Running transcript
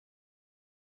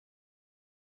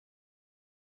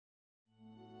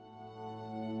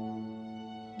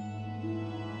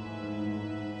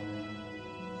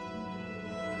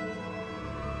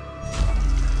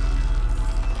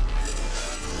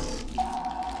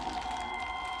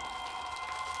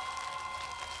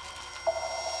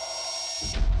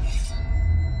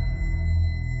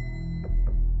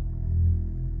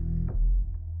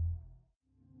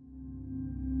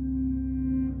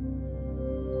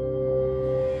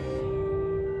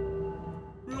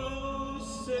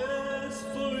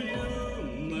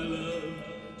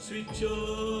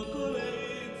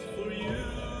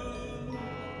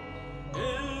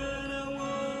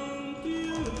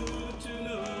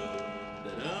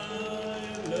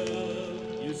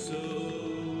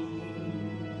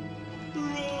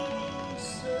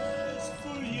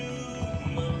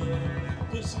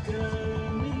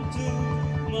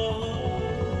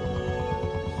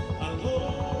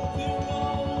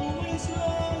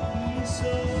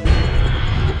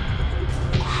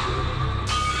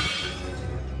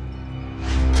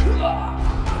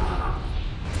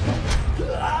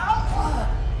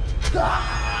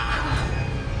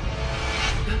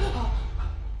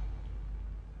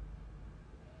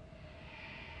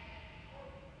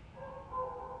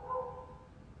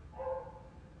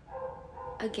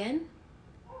Again?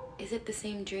 Is it the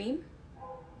same dream?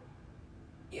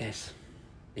 Yes,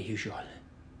 the usual.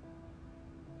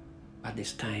 But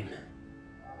this time,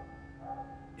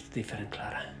 it's different,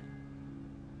 Clara.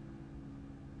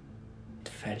 It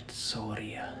felt so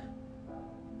real.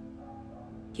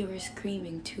 You were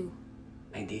screaming too.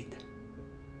 I did.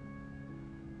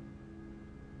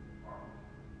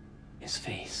 His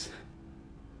face.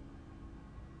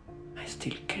 I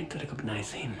still can't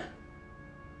recognize him.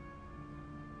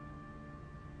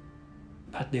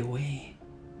 But the way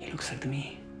he looks at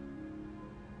me,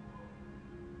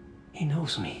 he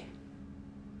knows me.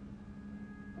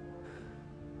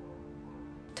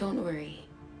 Don't worry.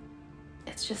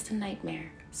 It's just a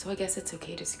nightmare, so I guess it's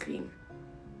okay to scream.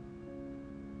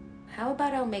 How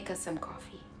about I'll make us some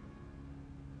coffee?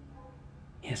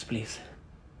 Yes, please.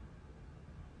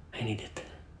 I need it.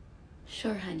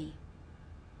 Sure, honey.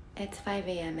 It's 5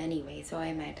 a.m. anyway, so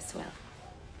I might as well.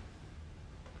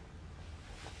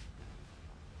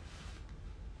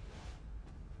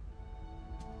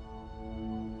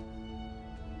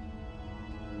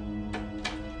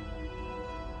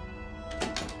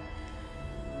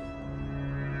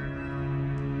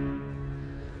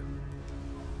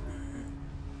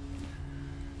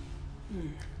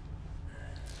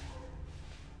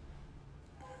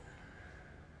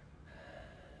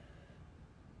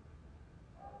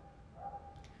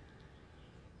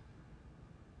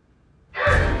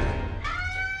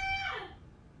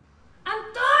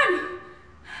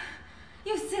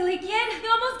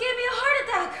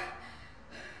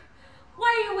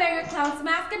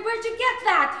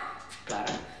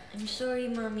 Sorry,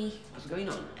 Mommy. What's going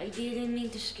on? I didn't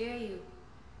mean to scare you.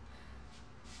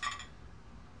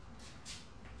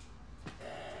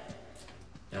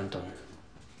 Anton,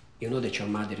 you know that your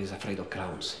mother is afraid of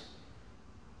clowns.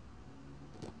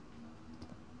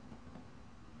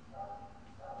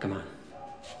 Come on,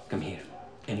 come here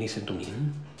and listen to me.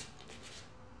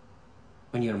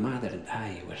 When your mother and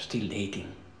I were still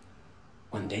dating,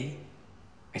 one day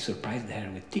I surprised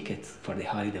her with tickets for the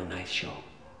Holiday on Ice show.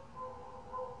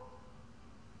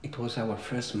 It was our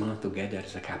first month together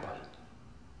as a couple.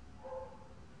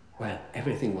 Well,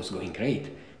 everything was going great.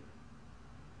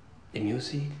 The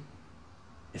music,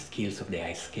 the skills of the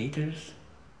ice skaters,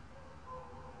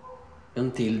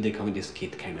 until the comedy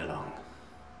skit came along.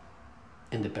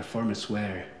 And the performers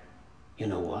were, you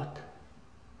know what?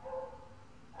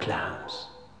 Clowns.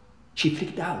 She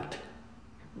freaked out.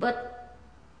 But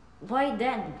why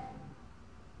then?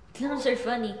 Clowns are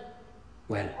funny.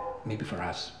 Well, maybe for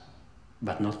us,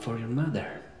 but not for your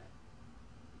mother.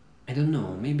 I don't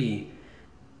know, maybe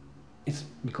it's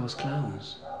because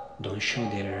clowns don't show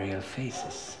their real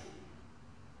faces.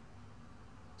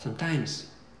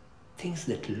 Sometimes things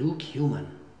that look human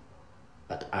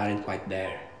but aren't quite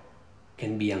there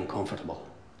can be uncomfortable.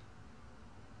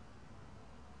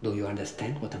 Do you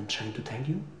understand what I'm trying to tell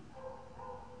you?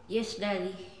 Yes,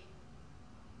 Daddy.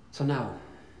 So now,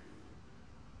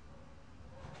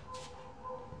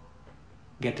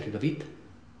 get rid of it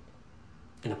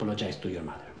and apologize to your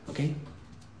mother, okay?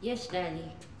 Yes,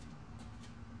 Daddy.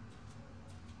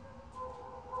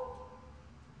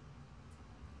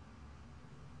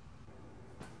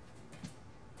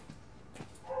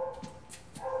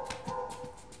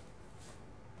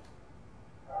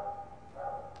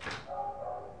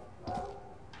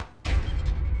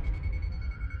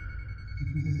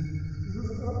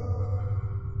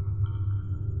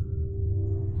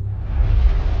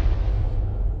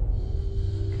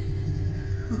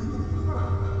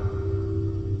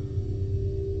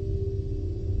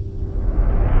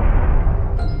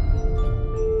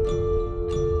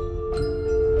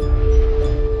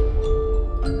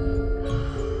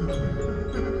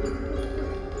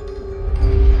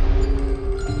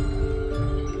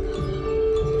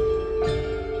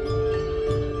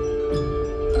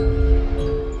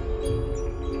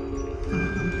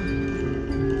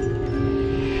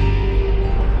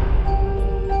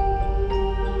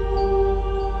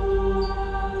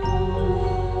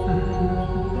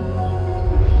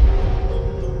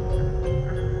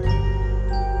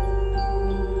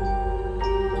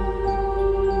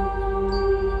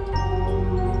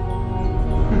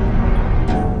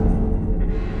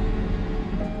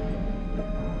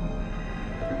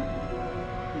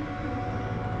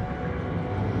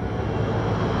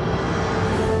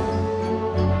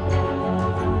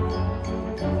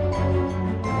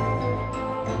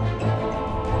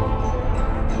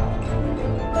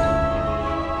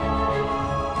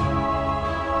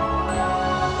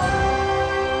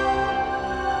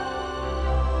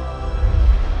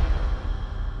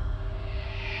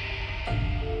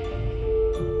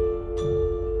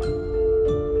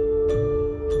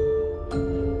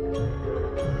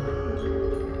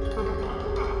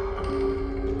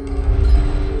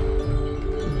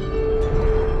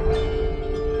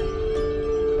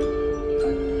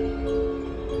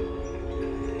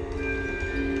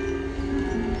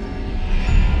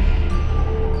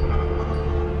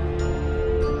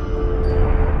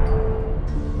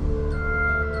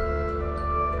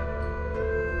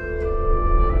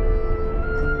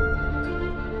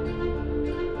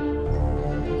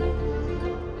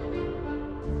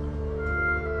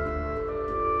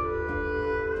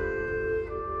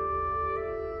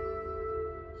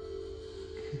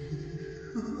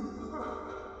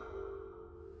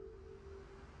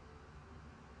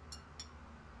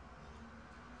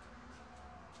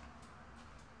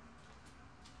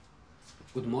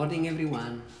 Good morning,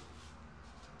 everyone.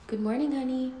 Good morning,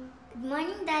 honey. Good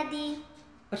morning, Daddy.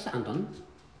 Where's Anton?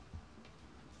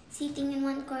 Sitting in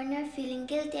one corner, feeling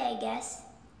guilty, I guess.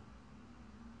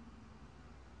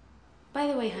 By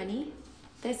the way, honey,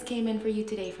 this came in for you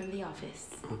today from the office.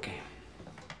 Okay.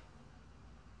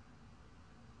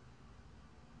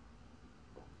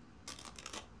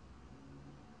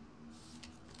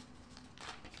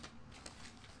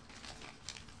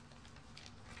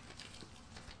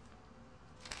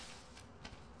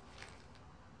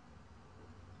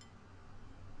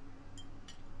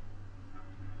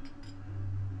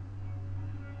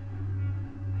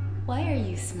 Why are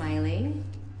you smiling?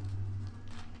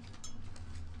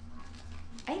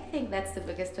 I think that's the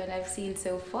biggest one I've seen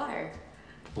so far.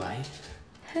 Why?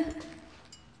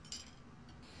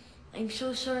 I'm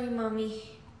so sorry, Mommy.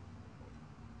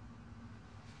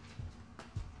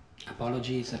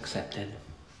 Apology is accepted.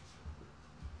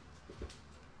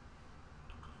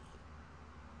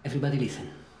 Everybody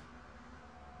listen.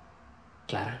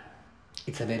 Clara,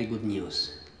 it's a very good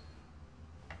news.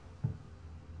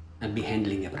 I'll be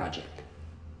handling a project.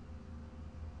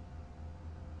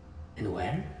 And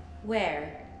where?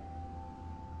 Where?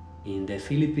 In the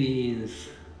Philippines.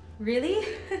 Really?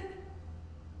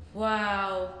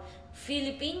 Wow.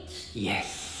 Philippines?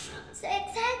 Yes. So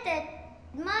excited.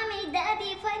 Mommy,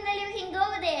 Daddy, finally we can go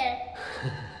there.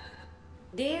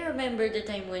 Do you remember the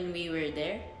time when we were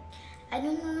there? I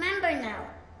don't remember now.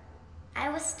 I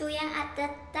was too young at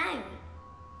that time.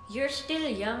 You're still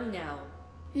young now.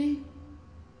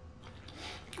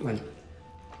 Well,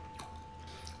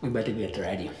 we better get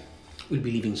ready. We'll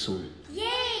be leaving soon.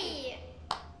 Yay!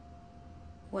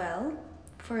 Well,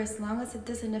 for as long as it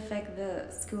doesn't affect the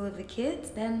school of the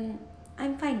kids, then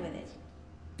I'm fine with it.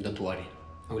 Don't worry.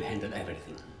 I will handle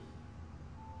everything.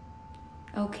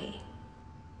 Okay.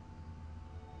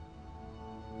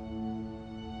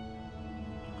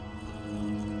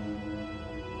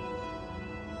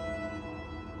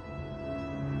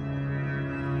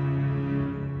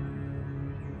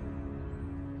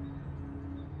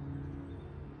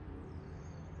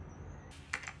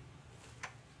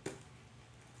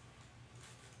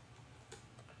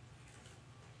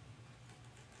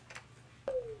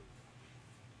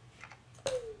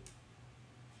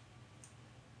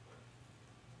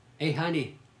 Hey,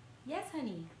 honey. Yes,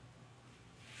 honey.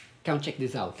 Come check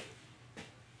this out.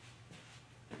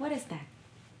 What is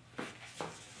that?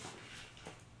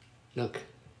 Look,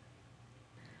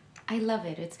 I love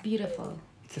it. It's beautiful.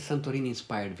 it's a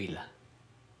Santorini-inspired villa.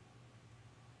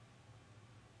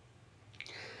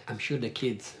 I'm sure the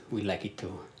kids will like it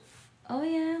too. Oh,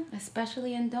 yeah.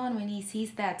 Especially in Dawn when he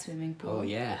sees that swimming pool. Oh,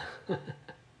 yeah.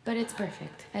 But it's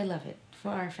perfect. I love it. For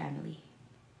our family.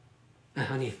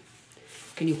 Honey,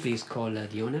 can you please call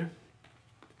the owner?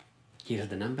 Here's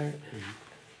the number and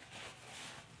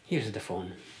here's the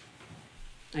phone.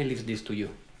 I leave this to you.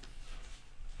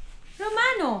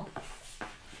 Romano!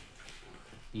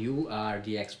 You are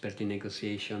the expert in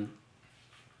negotiation.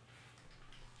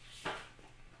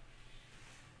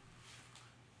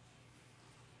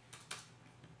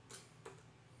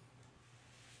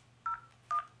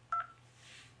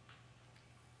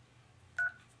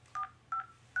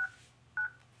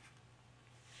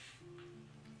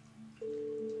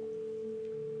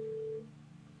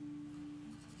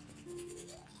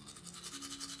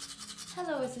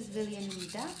 Hello, is this Villa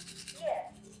Anita?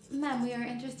 Yes. Ma'am, we are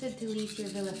interested to lease your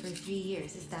villa for 3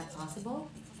 years. Is that possible?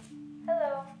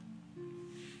 Hello.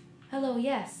 Hello,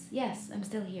 yes. Yes, I'm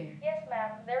still here. Yes,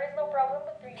 ma'am. There is no problem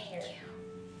with 3 years.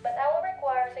 But I will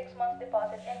require 6 months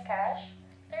deposit in cash,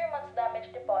 3 months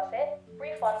damage deposit,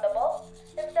 refundable,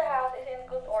 if the house is in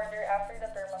good order after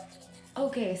the term of lease.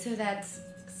 Okay, so that's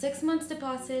 6 months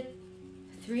deposit,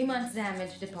 3 months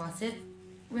damage deposit,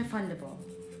 refundable.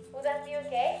 Would that be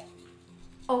okay?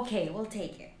 Okay, we'll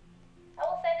take it. I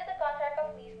will send you the contract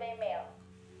of lease by mail.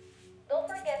 Don't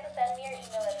forget to send me your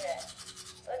email address.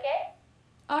 Okay?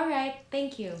 All right,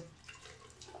 thank you.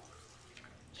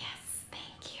 Yes,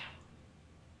 thank you.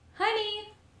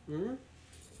 Honey,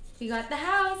 we got the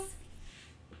house.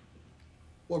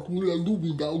 What will I do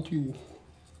without you?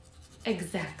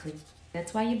 Exactly.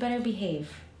 That's why you better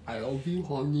behave. I love you,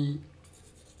 honey.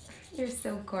 You're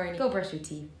so corny. Go brush your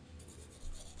teeth.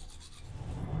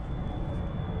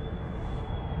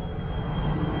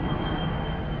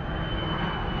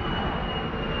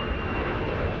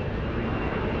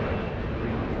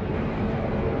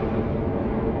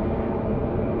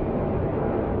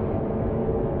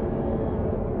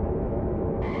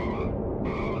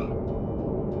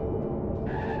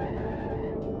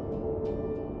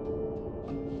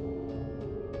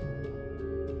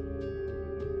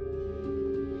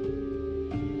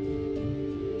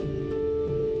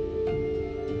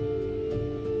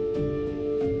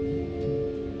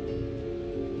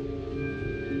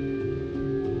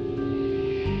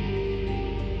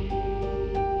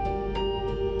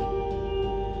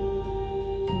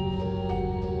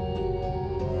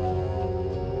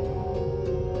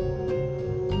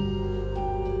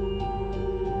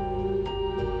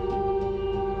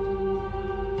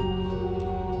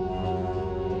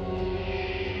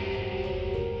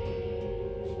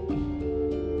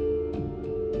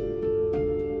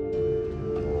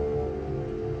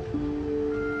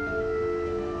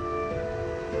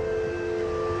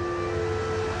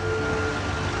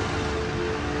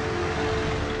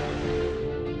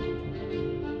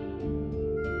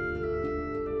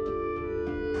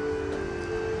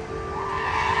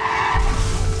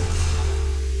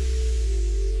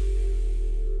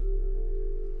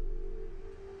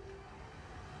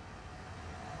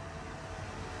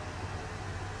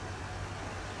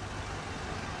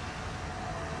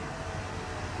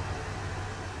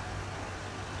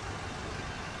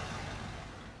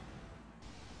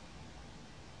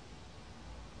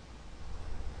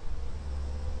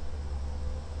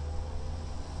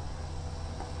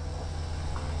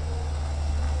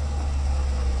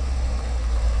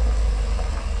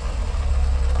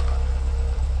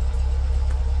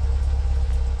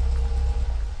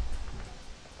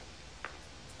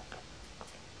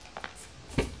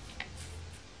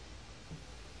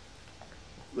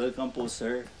 Welcome po,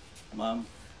 sir. Ma'am,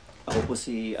 ako po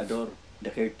si Ador, the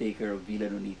caretaker of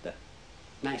Villa Nonita.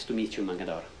 Nice to meet you,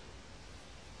 Mangador.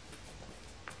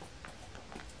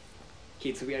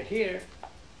 Kids, we are here.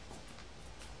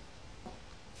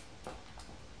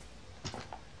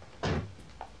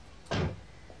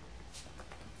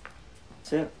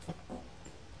 Sir,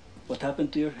 what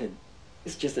happened to your head?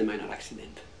 It's just a minor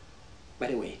accident.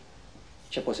 By the way,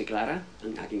 siya po si Clara,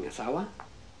 ang aking asawa.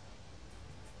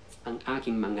 Ang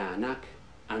aking mga anak,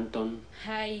 Anton,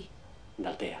 Hi.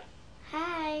 Daltea.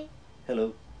 Hi.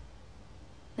 Hello.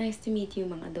 Nice to meet you,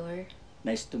 Mang Ador.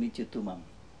 Nice to meet you too, ma'am.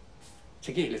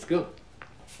 Sige, let's go.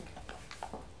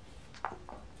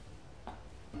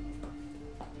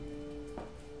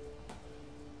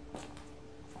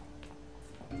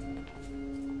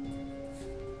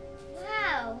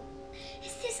 Wow.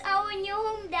 Is this our new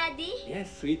home, Daddy?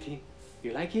 Yes, sweetie.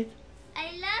 You like it?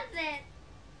 I love it.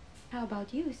 How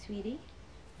about you, sweetie?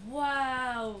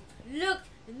 Wow! Look!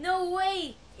 No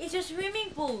way! It's a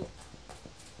swimming pool!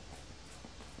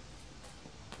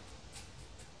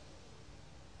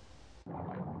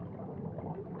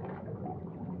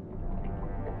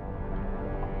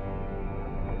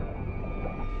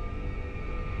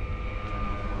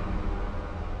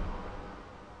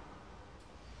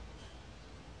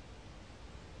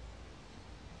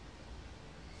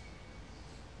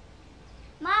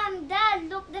 Mom, Dad,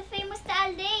 look, the famous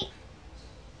Taal Lake.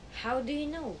 How do you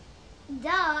know?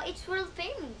 Duh, it's world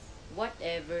famous.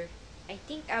 Whatever. I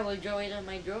think I will draw it on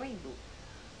my drawing book.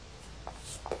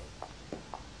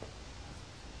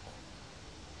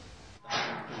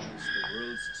 Is the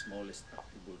world's smallest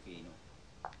active volcano.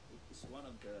 It is one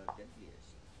of the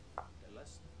deadliest. The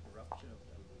last eruption of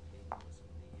the volcano was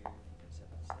in the year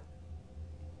 1977.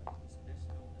 It is best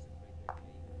known as a crater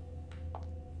lake.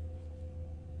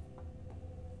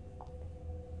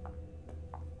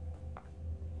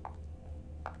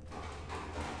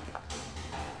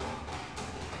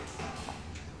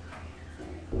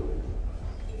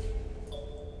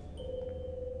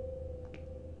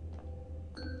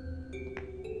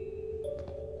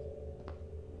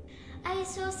 I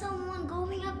saw someone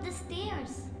going up the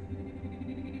stairs.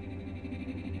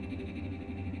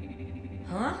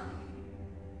 Huh?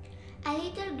 A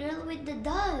little girl with the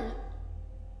doll.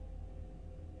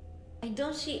 I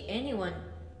don't see anyone.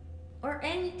 Or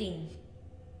anything.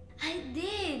 I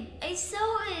did. I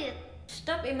saw it.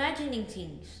 Stop imagining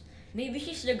things. Maybe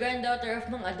she's the granddaughter of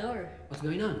Mang Ador. What's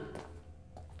going on?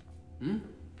 Hmm?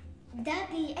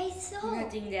 Daddy, I saw.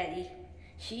 Nothing, Daddy.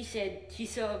 She said she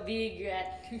saw a big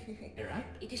rat. A rat?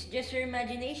 It is just her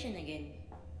imagination again.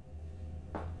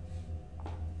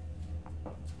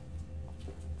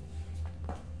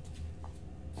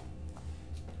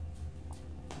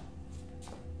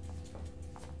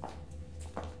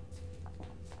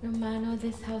 Romano,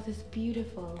 this house is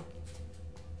beautiful.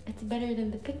 It's better than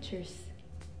the pictures.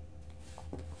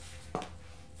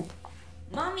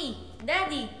 Mommy!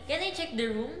 Daddy! Can I check the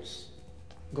rooms?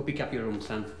 Go pick up your room,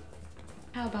 son.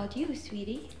 How about you,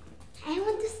 sweetie? I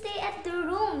want to stay at the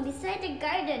room beside the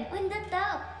garden on the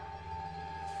top.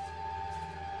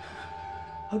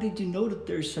 How did you know that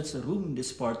there's such a room in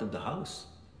this part of the house?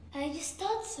 I just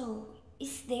thought so.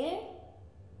 Is there?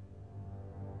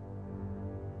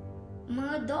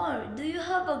 Mother, do you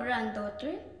have a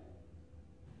granddaughter?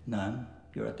 None.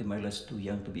 Your Ate Marla's too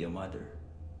young to be a mother.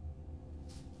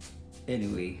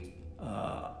 Anyway,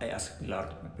 I asked Pilar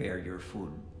to prepare your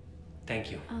food. Thank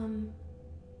you.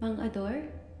 Mang Ador?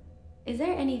 Is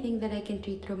there anything that I can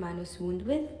treat Romano's wound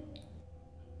with?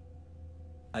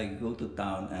 I go to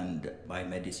town and buy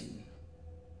medicine.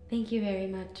 Thank you very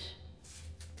much.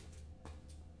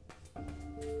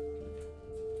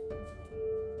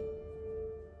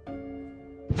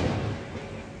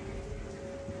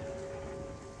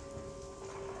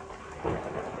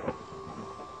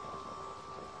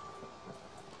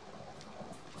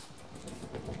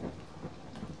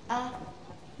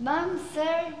 Ma'am,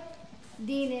 sir,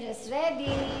 dinner is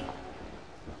ready.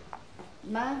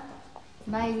 Ma,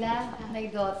 Myla, my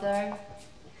daughter.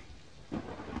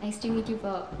 Nice to meet you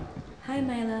po. Hi,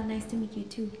 Myla. Nice to meet you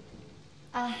too.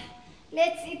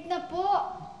 Let's eat na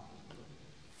po.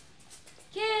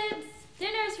 Kids!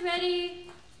 Dinner's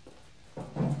ready!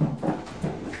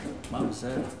 Mom,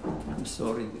 sir, I'm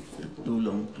sorry it took too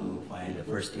long to find a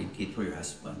first aid kit for your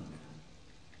husband.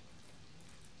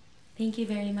 Thank you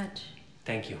very much.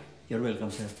 Thank you. You're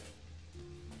welcome, sir.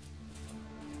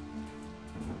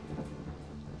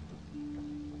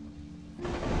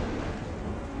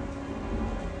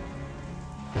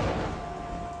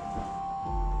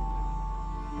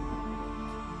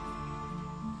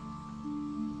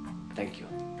 Thank you.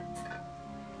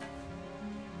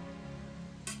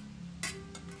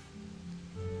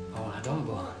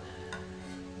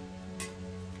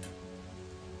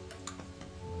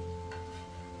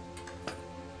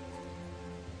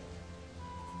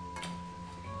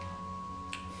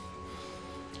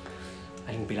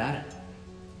 Aling Pilar,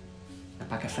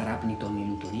 napakasarap nito ang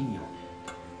niluto ninyo.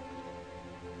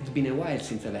 It's been a while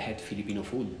since I've had Filipino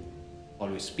food.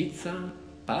 Always pizza,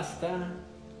 pasta.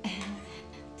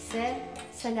 Sir,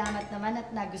 salamat naman at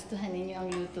nagustuhan ninyo ang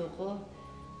luto ko.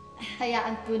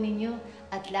 Hayaan po ninyo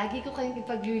at lagi ko kayong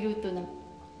ipagluluto ng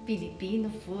Filipino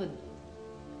food.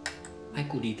 I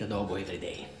could eat adobo every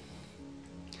day.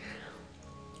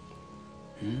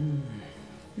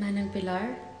 Manang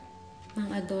Pilar, Mang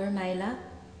Ador, Myla,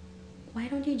 why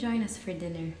don't you join us for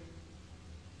dinner?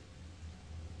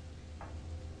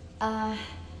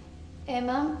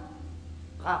 Ma'am,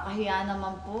 kakahiya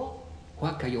naman po.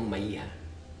 Huwag kayong maiya.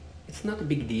 It's not a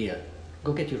big deal.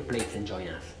 Go get your plates and join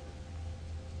us.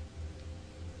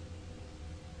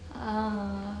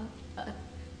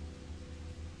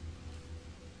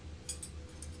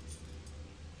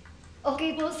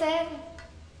 Okay po, sir.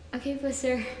 Okay po,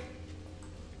 sir.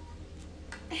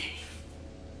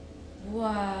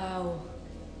 Wow.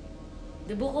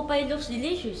 The buko pie looks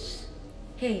delicious.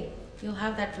 Hey, you'll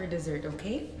have that for dessert,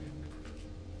 okay?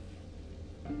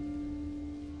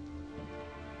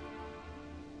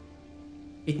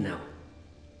 Eat now.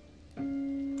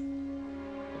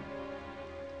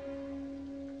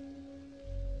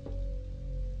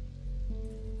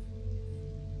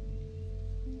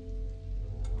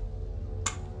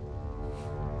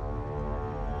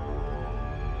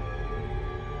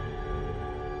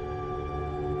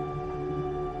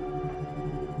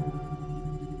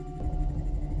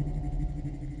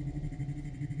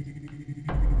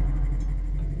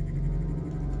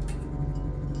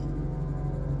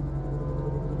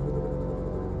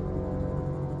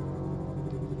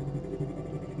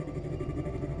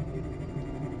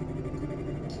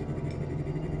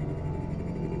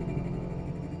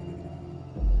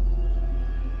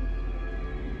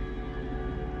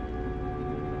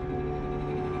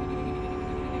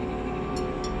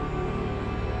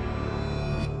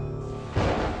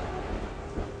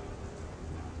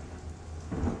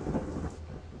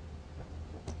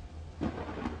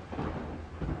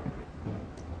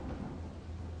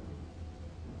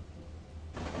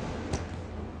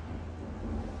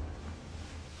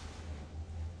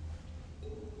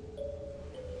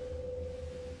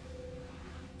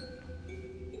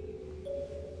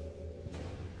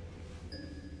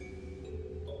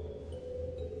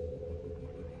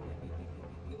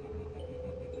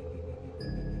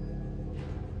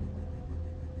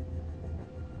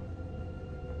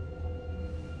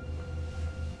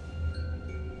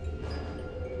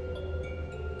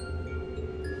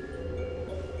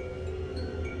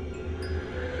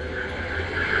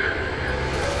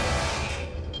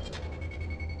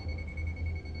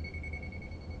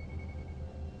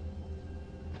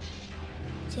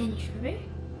 Jennifer?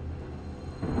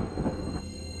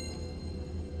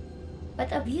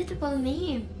 What a beautiful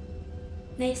name.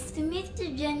 Nice to meet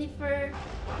you, Jennifer.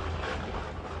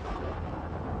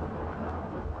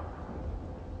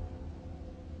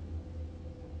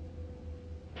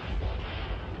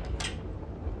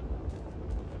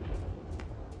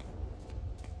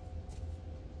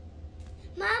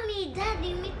 Mommy,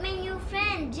 Daddy, meet my new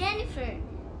friend, Jennifer.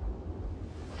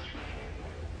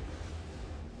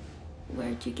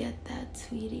 Where'd you get that,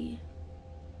 sweetie?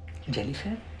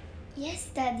 Jennifer? Yes,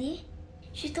 Daddy.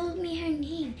 She told me her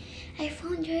name. I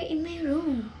found her in my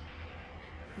room.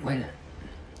 Well,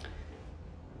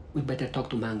 we better talk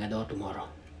to Mangador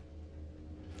tomorrow.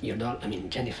 Your doll,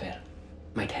 Jennifer,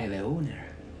 might have a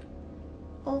owner.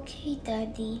 Okay,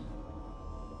 Daddy.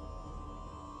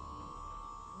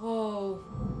 Whoa.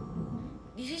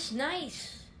 This is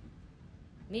nice.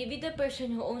 Maybe the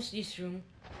person who owns this room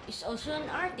is also an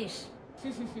artist.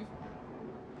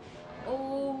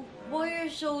 Oh, why are you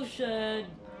so sad?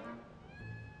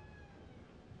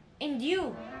 And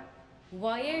you,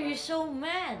 why are you so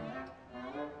mad?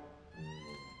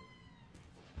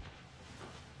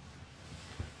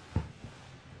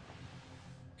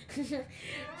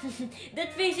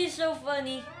 That face is so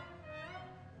funny.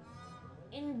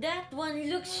 And that one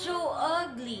looks so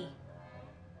ugly.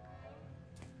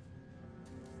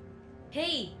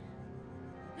 Hey,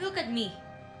 look at me.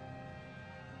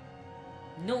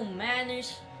 No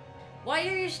manners. Why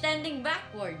are you standing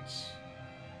backwards?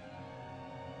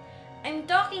 I'm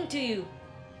talking to you.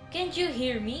 Can't you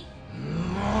hear me?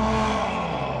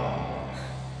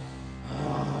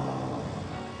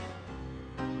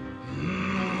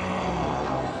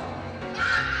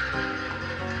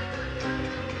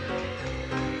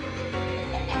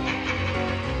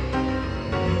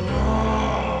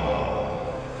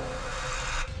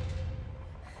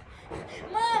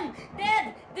 Mom!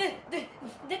 Dad!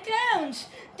 The clowns!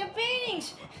 The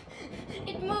paintings!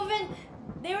 It moved and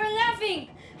they were laughing! think?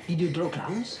 Did you draw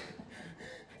clowns?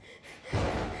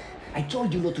 I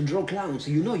told you not to draw clowns.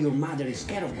 You know your mother is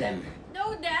scared of them.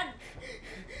 No, Dad.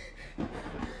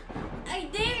 I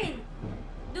didn't.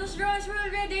 Those drawings were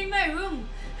already in my room.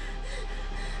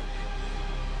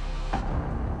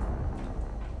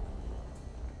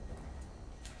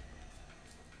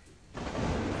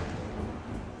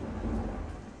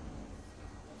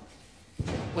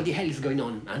 What the hell is going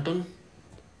on, Anton?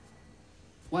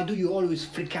 Why do you always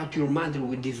freak out your mother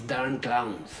with these darn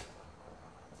clowns?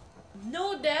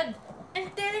 No, Dad. I'm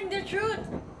telling the truth.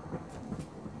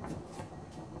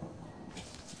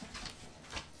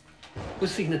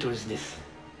 Whose signature is this?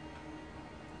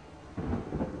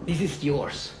 This is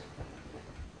yours.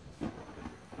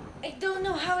 I don't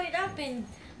know how it happened,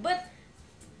 but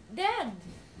Dad.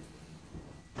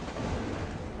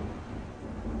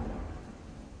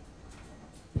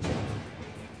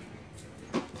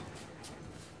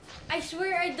 I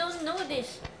swear I don't know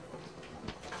this.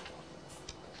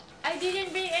 I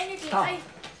didn't bring anything. Stop.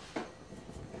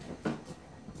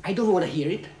 I don't want to hear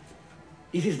it.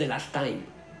 This is the last time.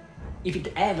 If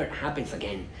it ever happens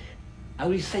again, I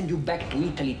will send you back to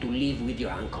Italy to live with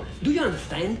your uncle. Do you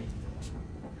understand?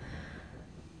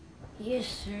 Yes,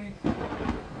 sir.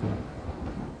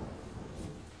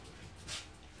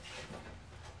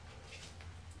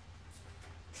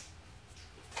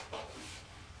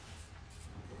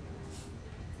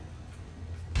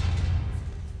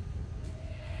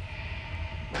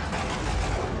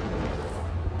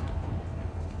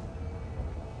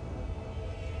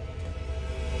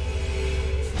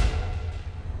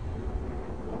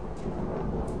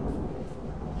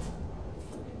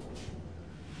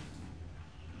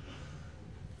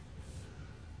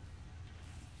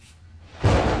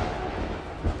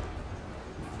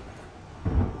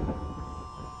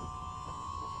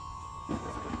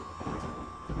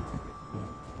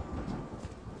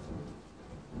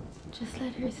 Just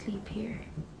let her sleep here.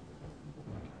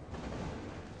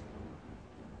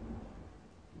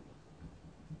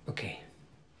 Okay.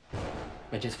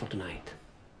 But just for tonight.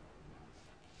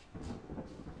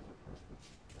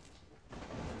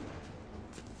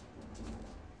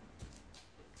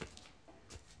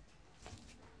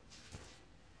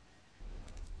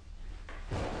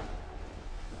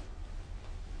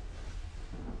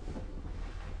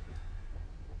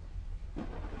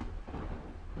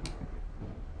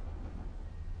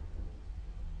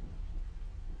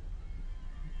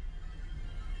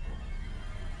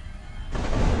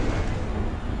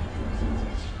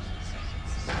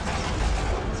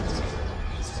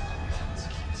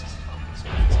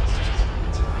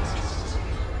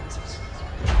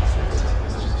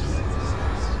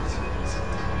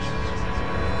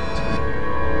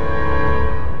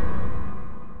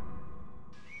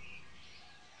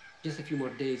 Just a few more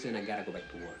days and I gotta go back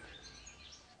to work.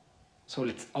 So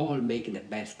let's all make the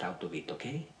best out of it,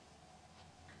 okay?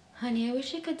 Honey, I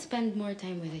wish I could spend more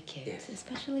time with the kids, Yes.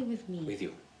 especially with me. With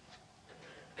you.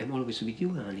 I'm always with you,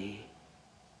 honey.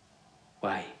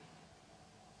 Why?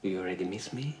 Do you already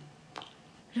miss me?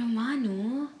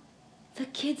 Romano, the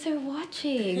kids are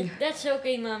watching. That's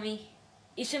okay, Mommy.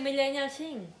 It's a millennial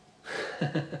thing.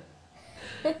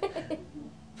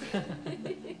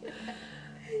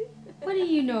 What do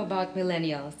you know about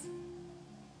millennials?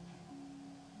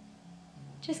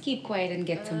 Just keep quiet and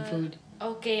get some food.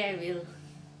 Okay, I will.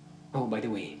 Oh, by the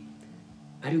way,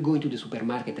 are you going to the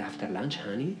supermarket after lunch,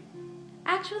 honey?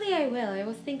 Actually, I will. I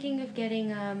was thinking of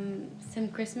getting some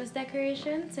Christmas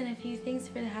decorations and a few things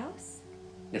for the house.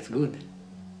 That's good.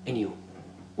 And you?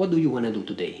 What do you want to do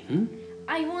today,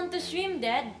 I want to swim,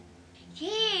 Dad.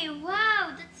 Yay!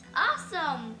 Wow, that's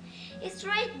awesome! It's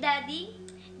right, Daddy.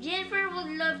 Jennifer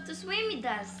would love to swim with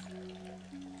us.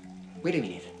 Wait a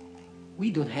minute.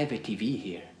 We don't have a TV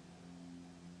here.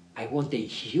 I want a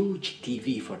huge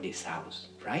TV for this house,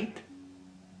 right?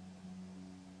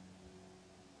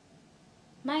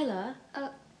 Myla,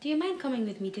 do you mind coming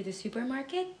with me to the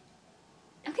supermarket?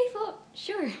 Okay,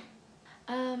 sure.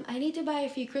 I need to buy a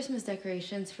few Christmas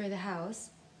decorations for the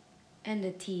house and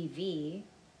a TV.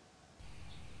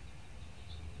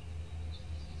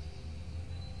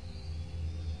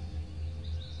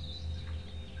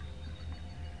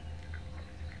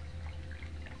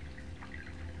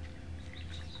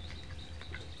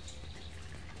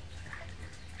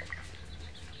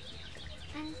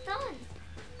 Anton,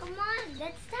 come on,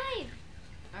 let's dive.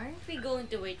 Aren't we going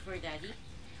to wait for Daddy?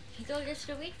 He told us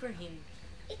to wait for him.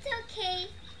 It's okay.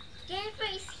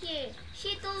 Jennifer is here.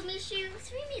 She told me she will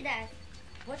swim with us.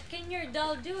 What can your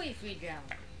doll do if we drown?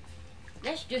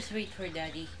 Let's just wait for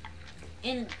Daddy.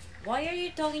 And why are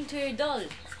you talking to your doll?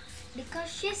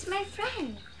 Because she's my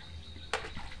friend.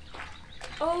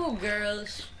 Oh,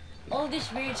 girls. All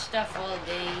this weird stuff all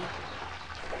day.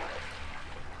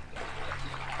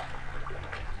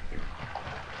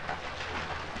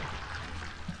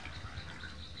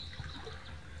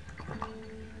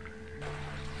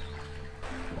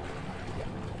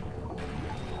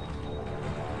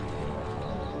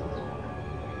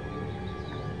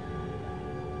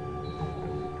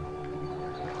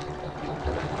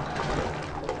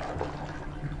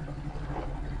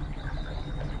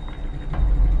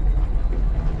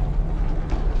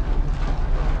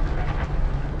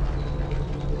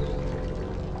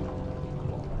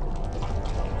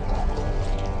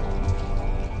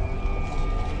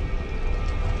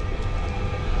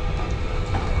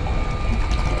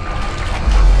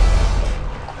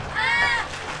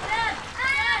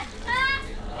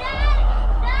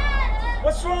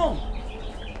 What's wrong?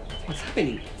 What's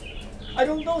happening? I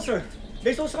don't know, sir.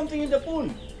 They saw something in the pool.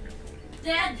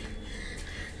 Dad!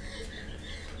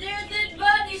 There are dead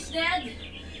bodies, Dad!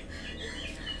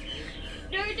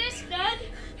 There, this blood.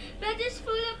 Bed is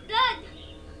full of blood.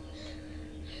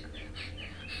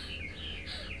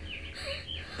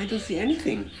 I don't see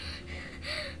anything.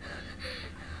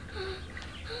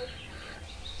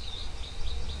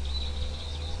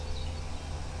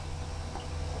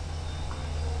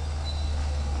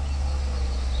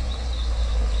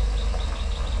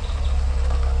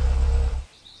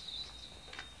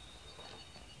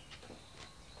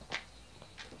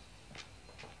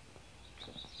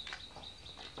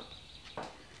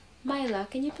 Myla,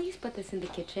 can you please put this in the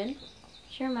kitchen?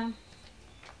 Sure, ma'am.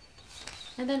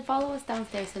 And then follow us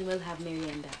downstairs and we'll have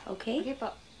merienda, okay? Okay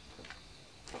po.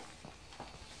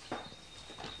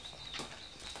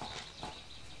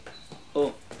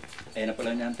 Oh, ayan na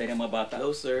pala niyaantay ng mga bata.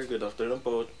 Hello sir, good afternoon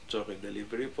po. Chocolate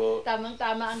delivery po.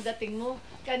 Tamang-tama ang dating mo.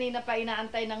 Kanina pa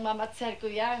inaantay ng mama at sir ko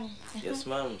yan. Yes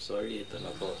ma'am, sorry, ito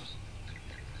na po.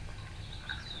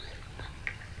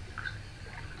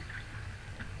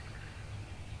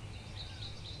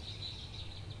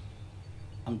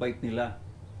 Ang bait nila,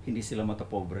 hindi sila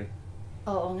matapobre.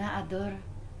 Oo nga, Ador.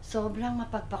 Sobrang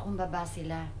mapagpakumbaba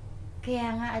sila.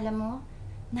 Kaya nga, alam mo,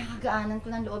 nakagaanan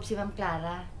ko ng loob si Ma'am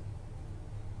Clara.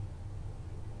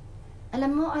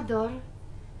 Alam mo, Ador,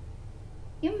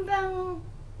 yung bang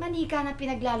manika na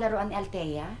pinaglalaroan ni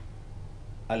Althea?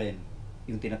 Alin,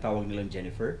 yung tinatawag nilang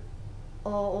Jennifer?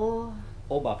 Oo.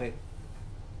 O bakit?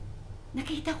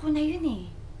 Nakita ko na yun eh.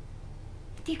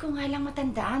 Hindi ko nga lang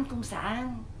matandaan kung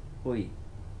saan. Uy,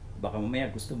 baka mamaya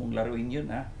gusto mong laruin yun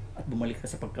ha? At bumalik ka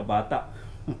sa pagkabata.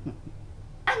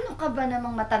 Ano ka ba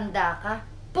namang matanda ka?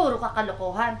 Puro ka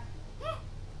kalokohan.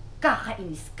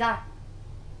 Kakainis ka.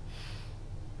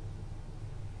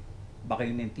 Baka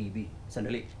yun yung TV.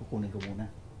 Sandali, kukunin ko muna.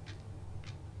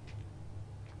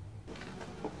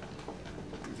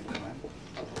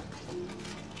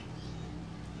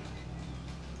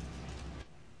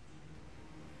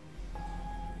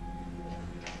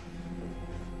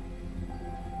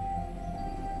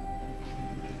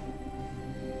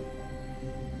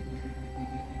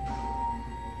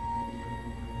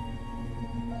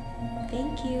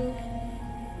 Thank you.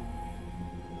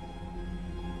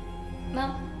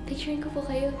 Ma'am, picturein ko po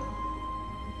kayo.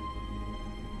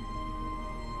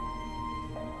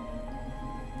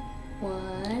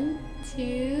 One,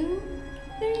 two,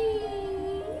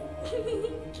 three.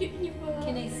 Cute niyo po.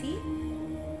 Can I see?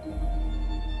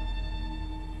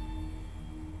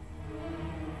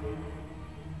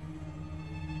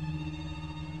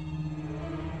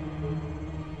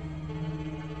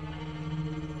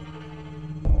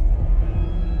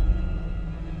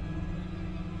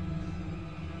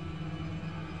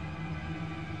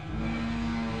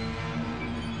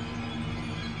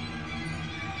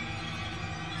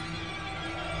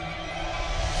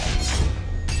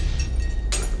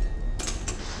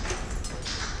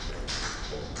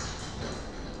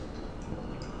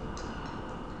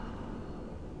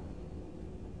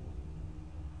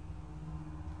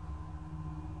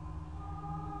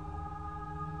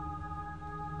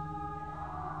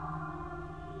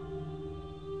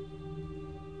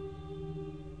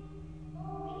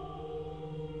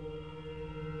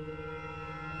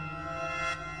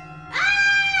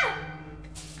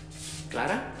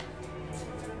 Clara?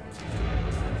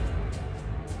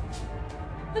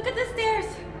 Look at the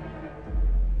stairs!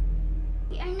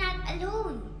 We are not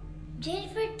alone.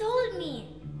 Jennifer told me.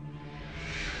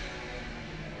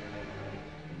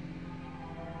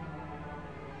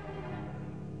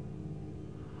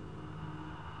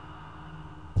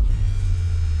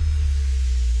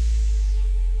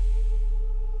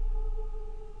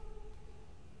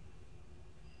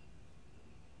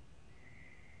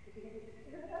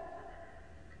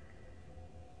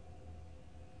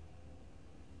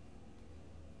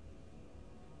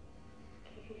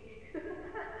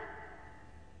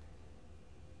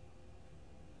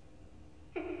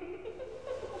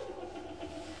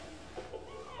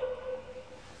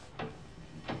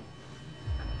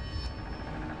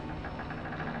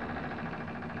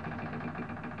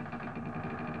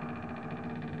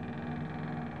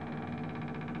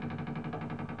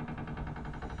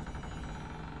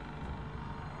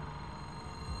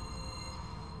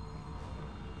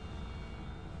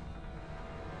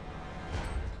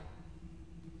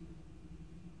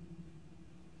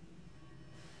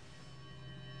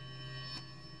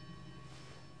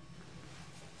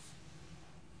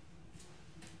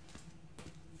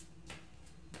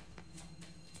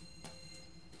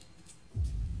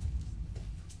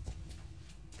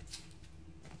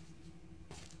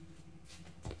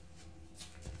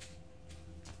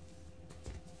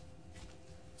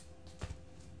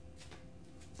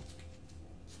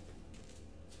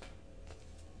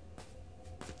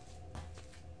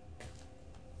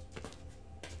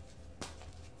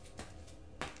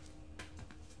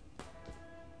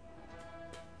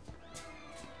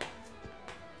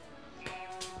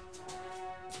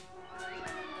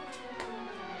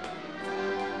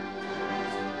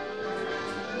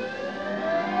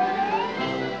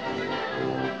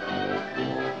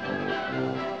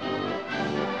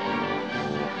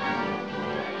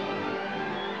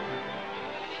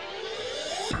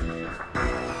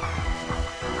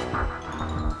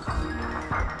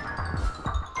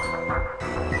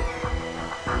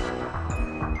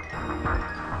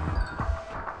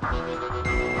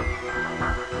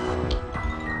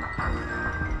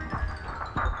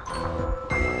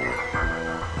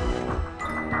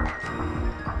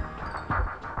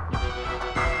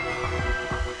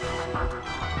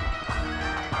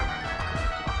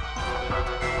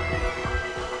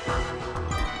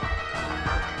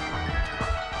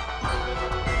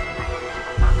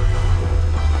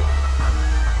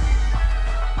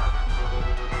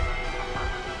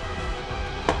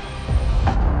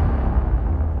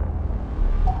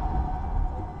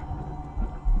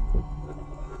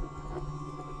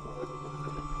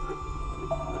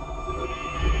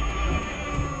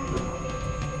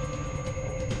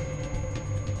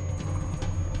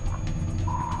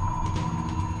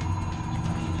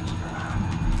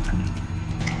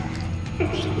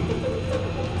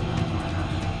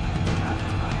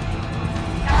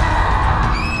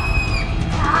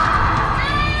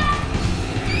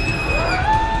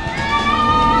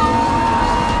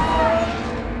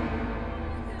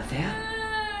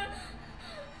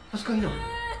 What's going on?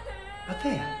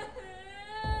 Atea?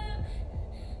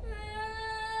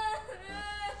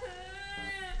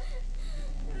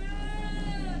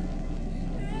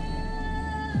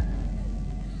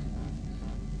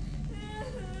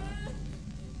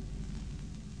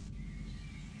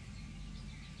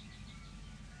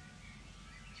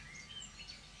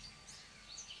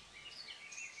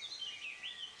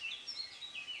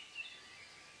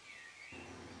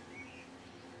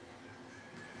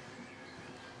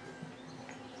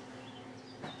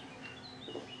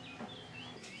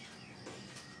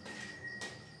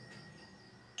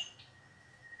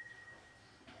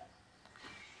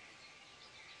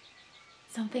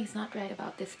 Something's not right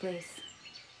about this place.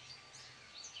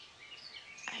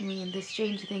 I mean, the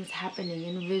strange things happening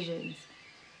in visions.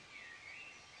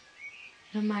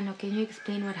 Romano, can you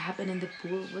explain what happened in the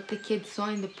pool, what the kids saw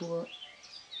in the pool,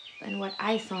 and what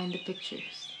I saw in the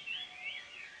pictures?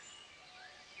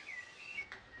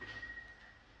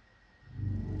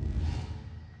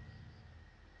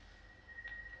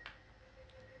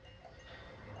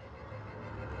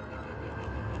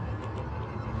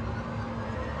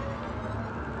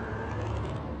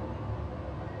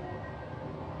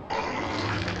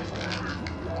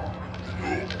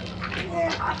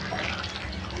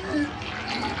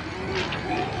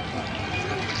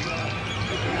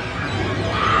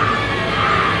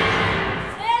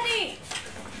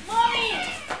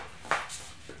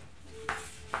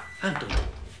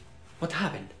 What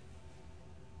happened?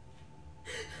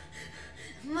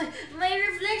 My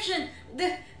reflection!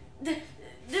 The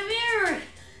mirror!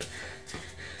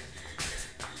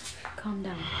 Calm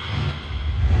down.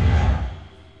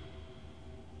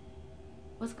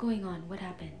 What's going on? What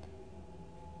happened?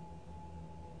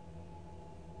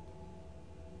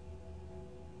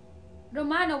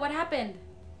 Romano, what happened?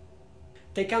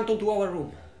 Take Anton to our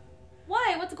room.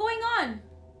 Why? What's going on?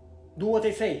 Do what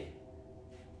I say.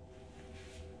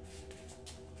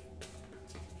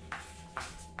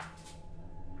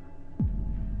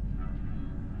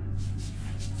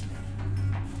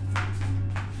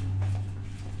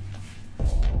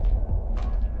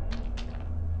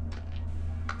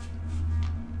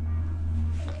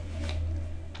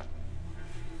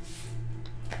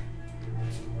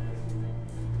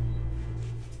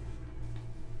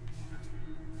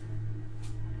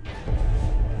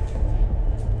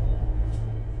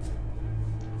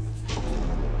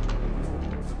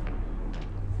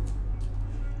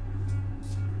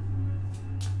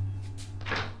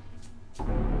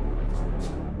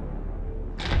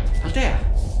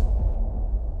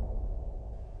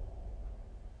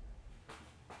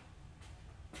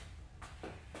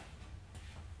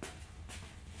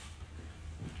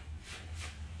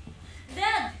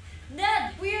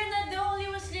 Dad, we are not the only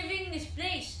ones living in this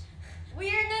place. We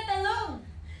are not alone.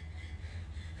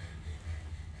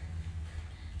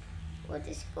 What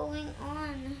is going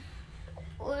on?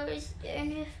 Where is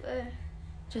Jennifer?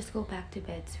 Just go back to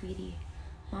bed, sweetie.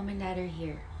 Mom and Dad are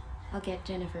here. I'll get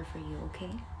Jennifer for you,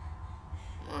 okay?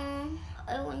 Mom,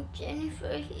 I want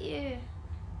Jennifer here.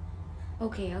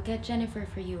 Okay, I'll get Jennifer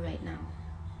for you right now.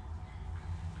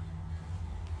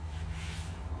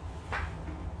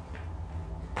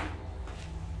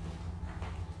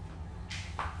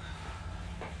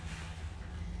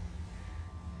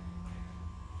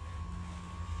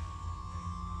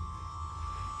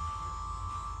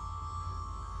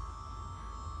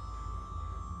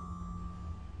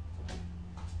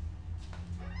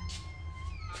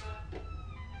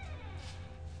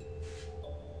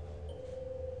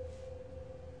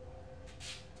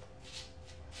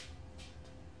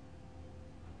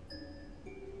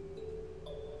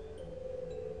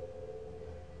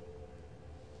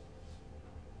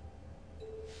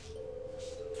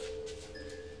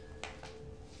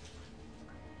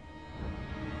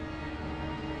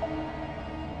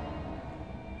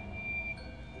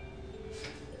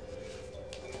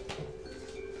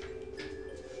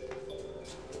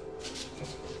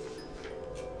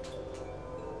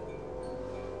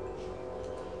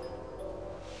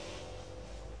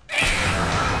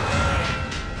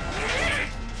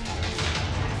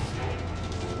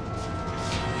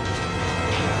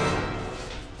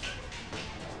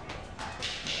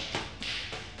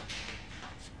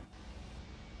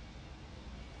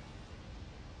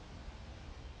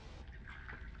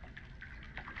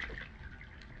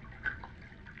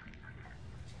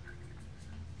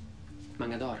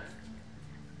 gobernador.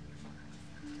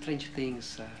 Strange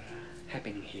things are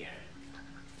happening here.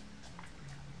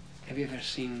 Have you ever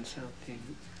seen something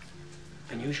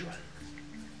unusual?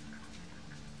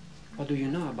 What do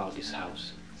you know about this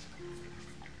house?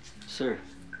 Sir,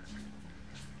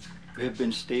 we have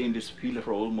been staying in this villa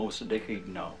for almost a decade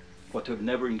now, but have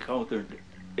never encountered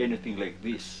anything like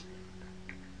this.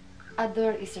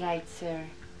 Ador is right, sir.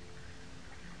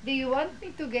 Do you want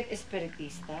me to get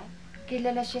espiritista?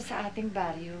 Kilala siya sa ating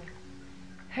baryo.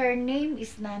 Her name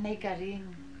is Nanay Garie.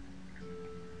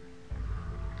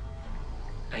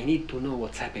 I need to know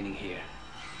what's happening here.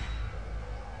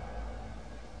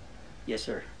 Yes,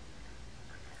 sir.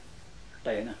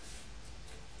 Tayo na.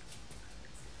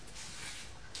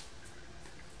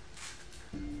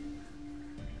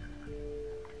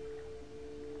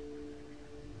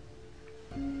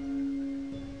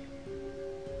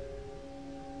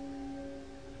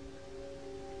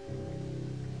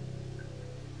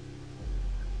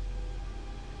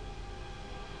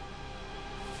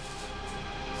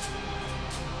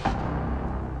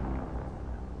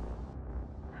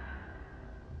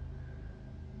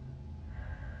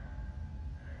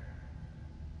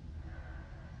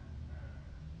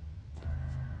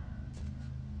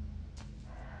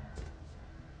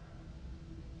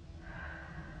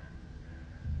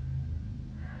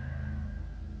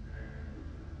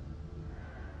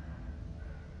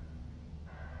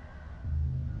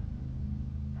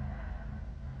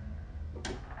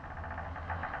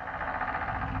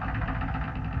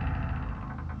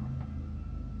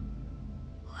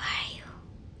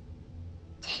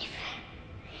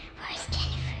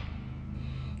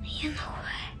 You know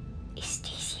what? Is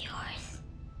this yours?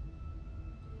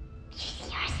 She's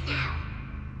yours now.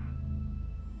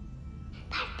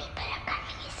 Bad people are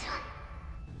coming here soon.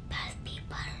 Bad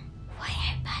people? Why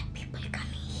are bad people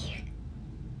coming here?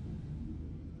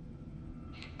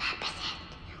 Papa said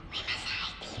we must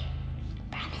hide here.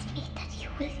 Promise me that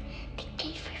you will be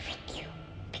careful with you.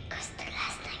 Because the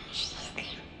last time you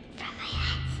screamed from my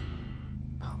hands.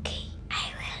 Okay, I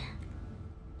will.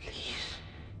 Please,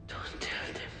 don't tell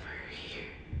them we're here.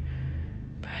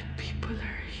 Bad people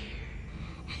are here.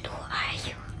 And who are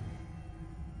you?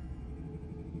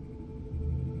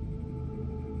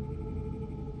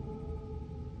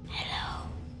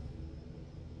 Hello?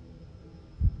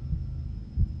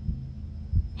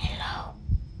 Hello?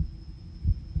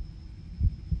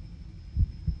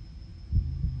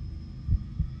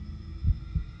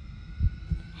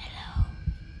 Hello?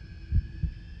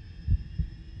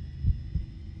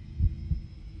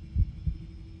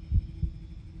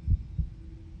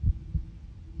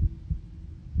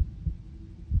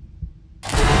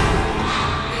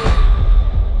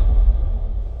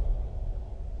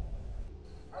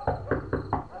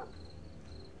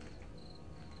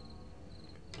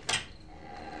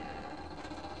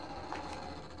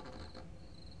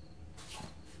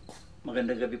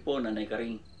 Magandang gabi po, Nanay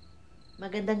Garie.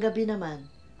 Magandang gabi naman.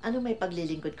 Ano may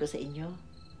paglilingkod ko sa inyo?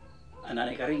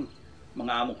 Nanay Garie,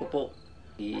 mga amo ko po.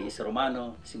 Si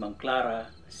Romano, si Ma'am Clara,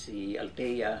 si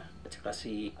Althea, at saka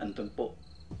si Anton po.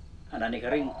 Nanay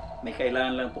Garie, may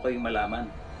kailangan lang po kayong malaman.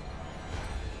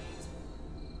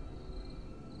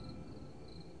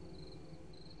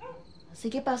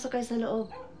 Sige, pasok kayo sa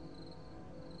loob.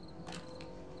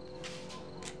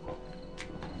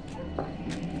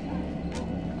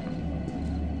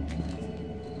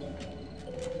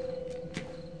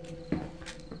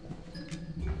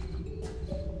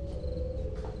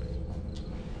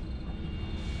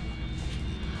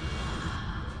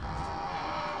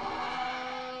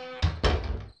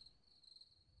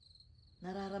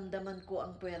 Nararamdaman ko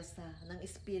ang puwersa ng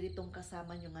espiritong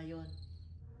kasama nyo ngayon.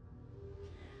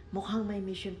 Mukhang may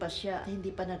mission pa siya at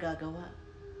hindi pa nagagawa.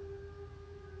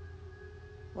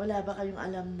 Wala ba kayong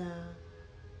alam na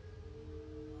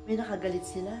may nakagalit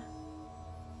sila?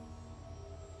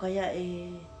 Kaya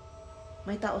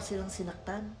may tao silang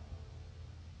sinaktan?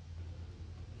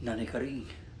 Nanay Garie,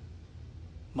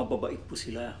 mababait po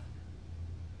sila.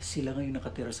 Sila ngayon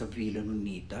nakatira sa Villa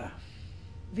Nunita.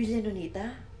 Villa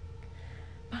Nunita?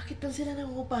 Bakit doon sila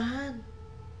nangungupahan?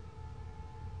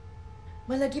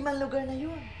 Malagim ang lugar na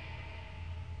yun.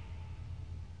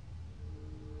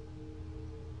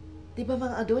 Di ba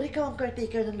Mang Ador, ikaw ang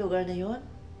caretaker ng lugar na yon?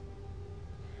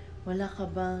 Wala ka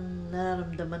bang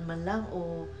nararamdaman man lang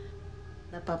o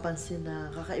napapansin na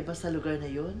kakaiba sa lugar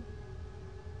na yon?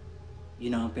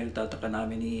 Yun ang pinagtataka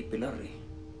namin ni Pilar eh.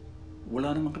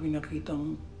 Wala naman kami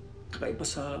nakitang kakaiba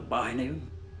sa bahay na yun.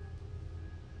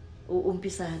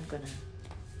 Uumpisahan ko na.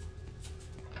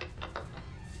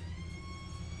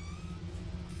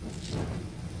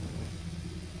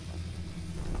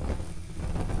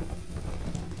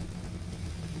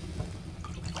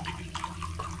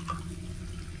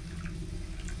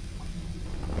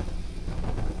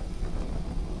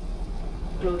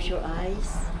 close your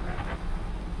eyes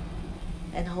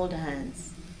and hold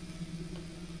hands.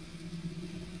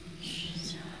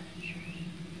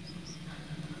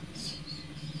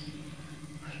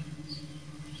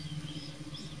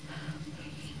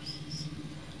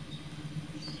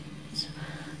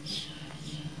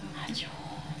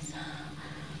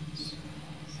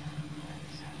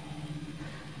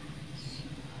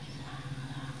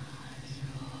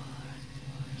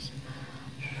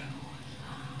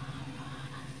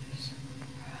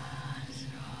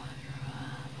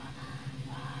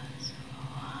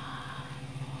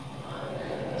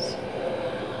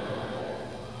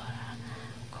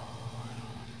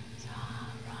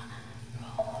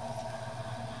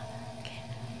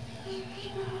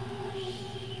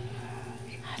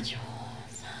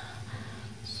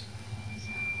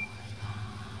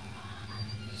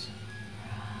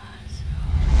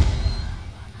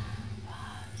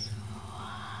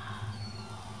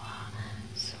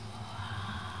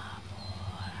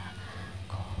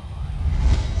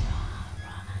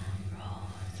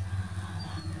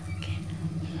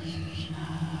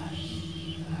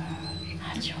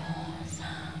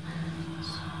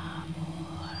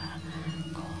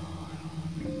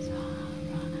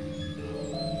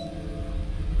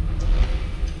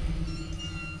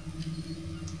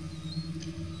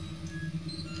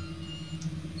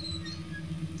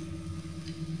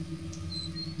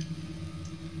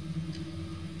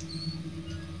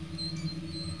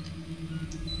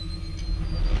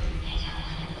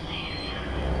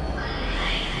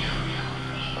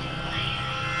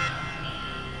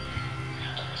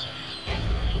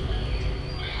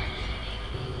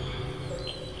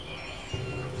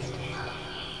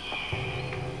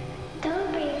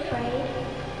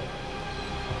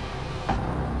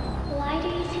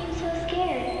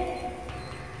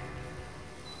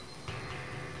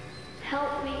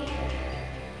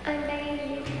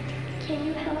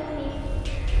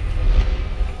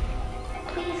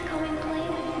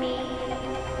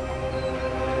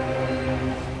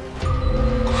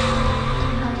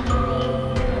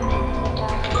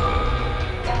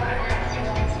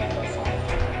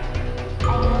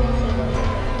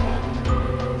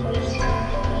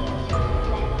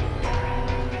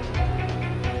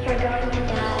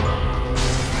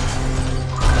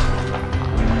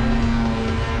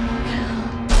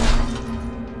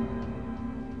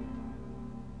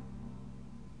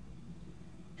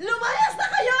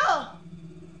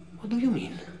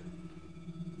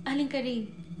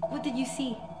 Garie, what did you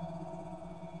see?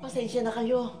 Pasensya na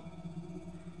kayo.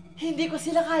 Hindi ko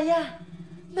sila kaya.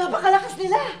 Napakalakas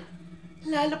nila.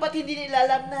 Lalo pat hindi nila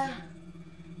alam na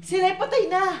sila'y patay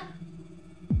na.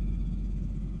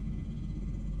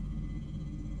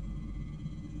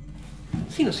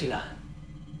 Sino sila?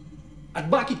 At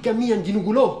bakit kami ang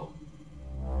ginugulo?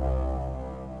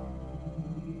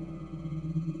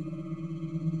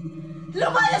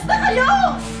 Lumayas na kayo!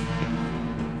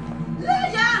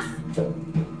 Layas!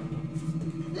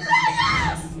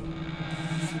 Layas!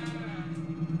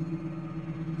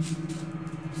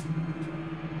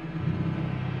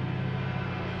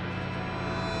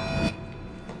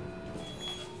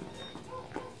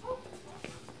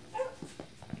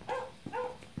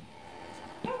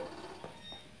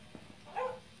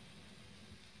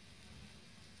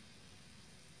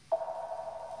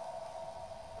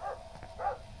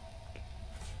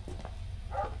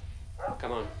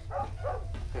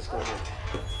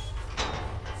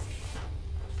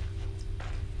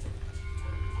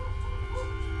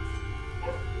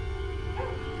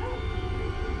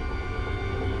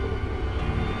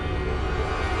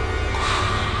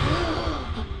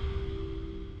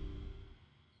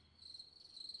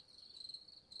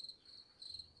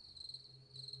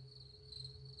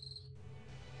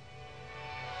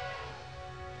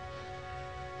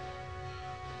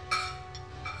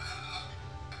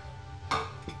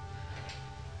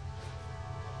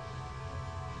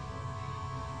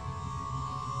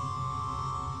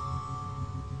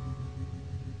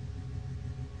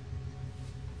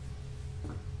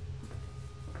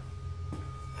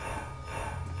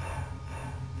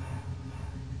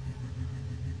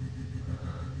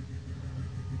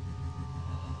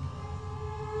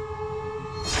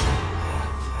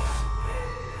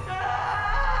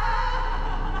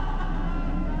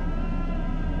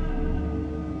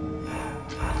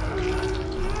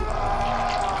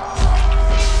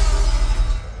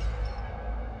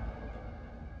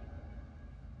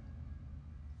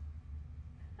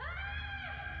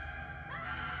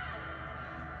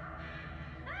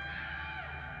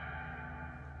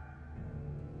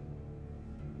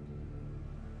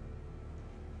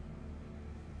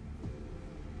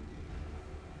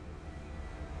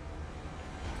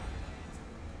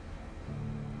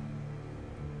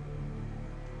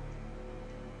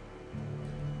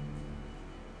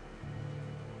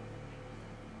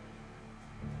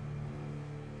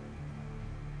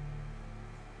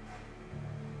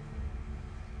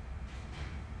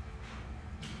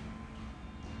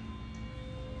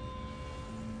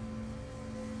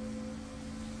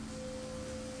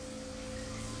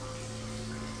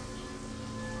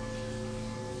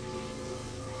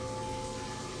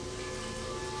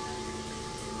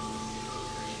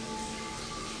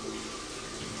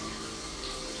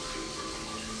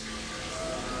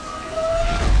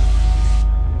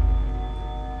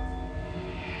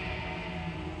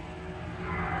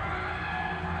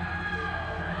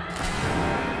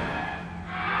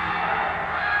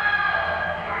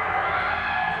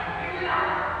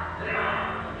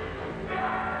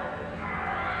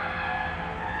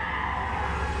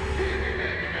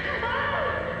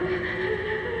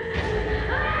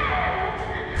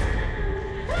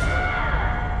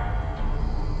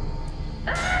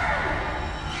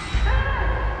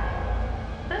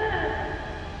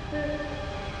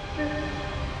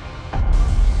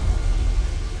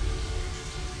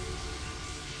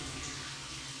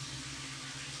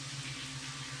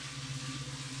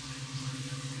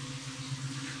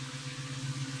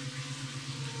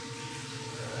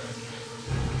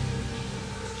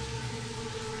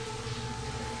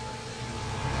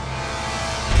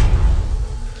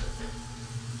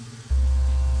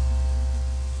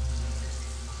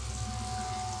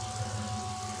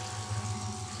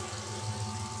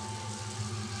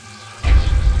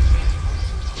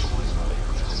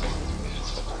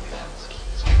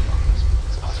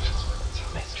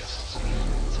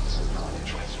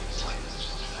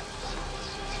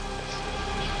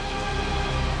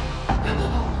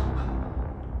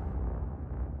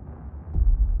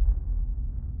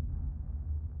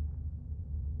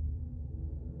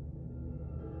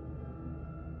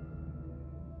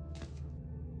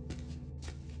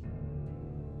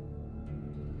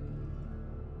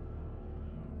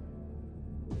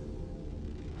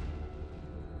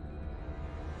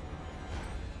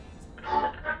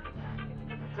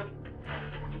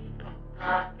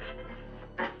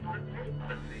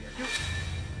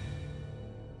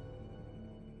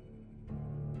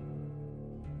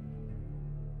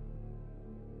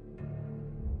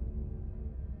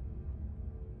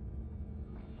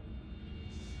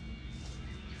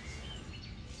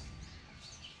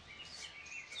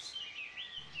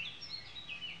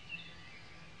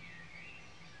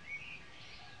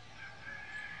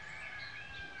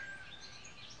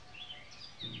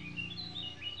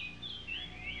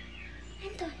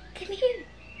 Anton, come here.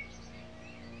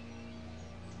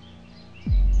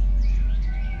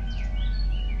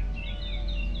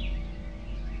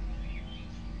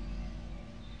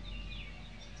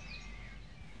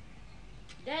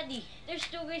 Daddy, there's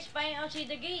two guys spying outside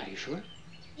the gate. Are you sure?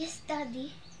 Yes,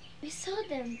 Daddy. We saw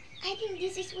them. I think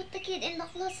this is what the kid in the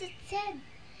closet said.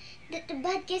 That the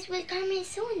bad guys will come in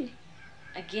soon.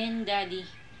 Again, Daddy.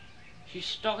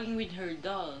 She's talking with her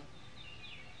doll.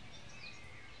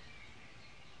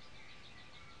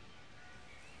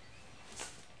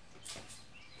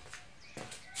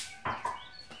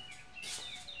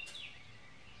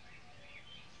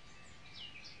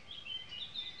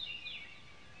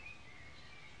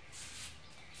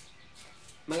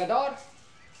 Mangador?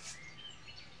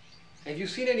 Have you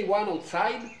seen anyone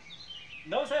outside?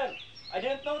 No, sir. I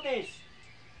didn't notice.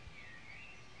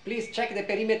 Please check the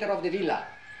perimeter of the villa.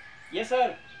 Yes,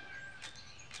 sir.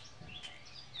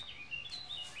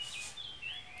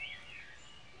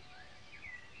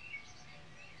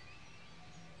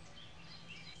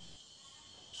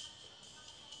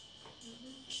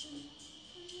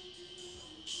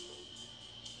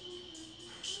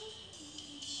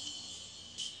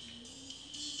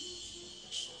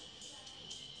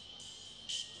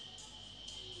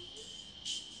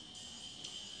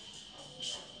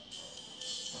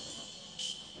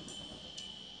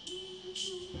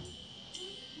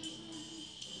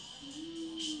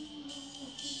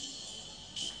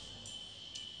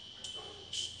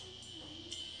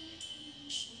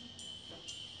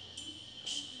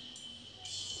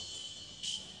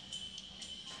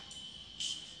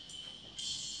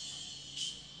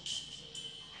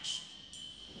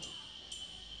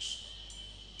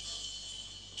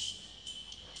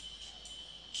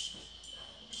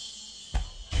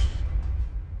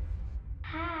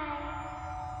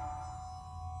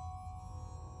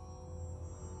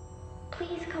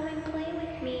 Please come and play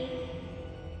with me.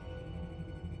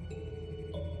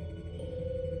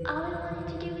 All I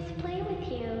wanted to do was play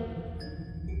with you.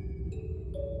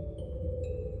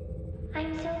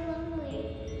 I'm so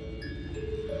lonely.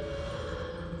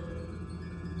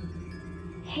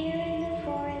 Here in the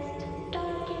forest,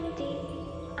 dark and deep,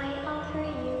 I offer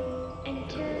you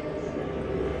endurance.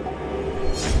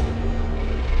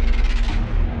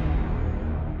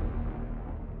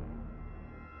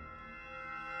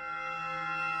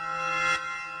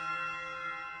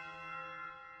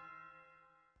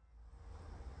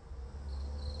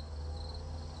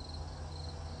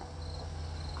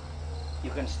 You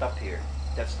can stop here.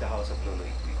 That's the house of Lolo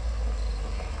Igwe.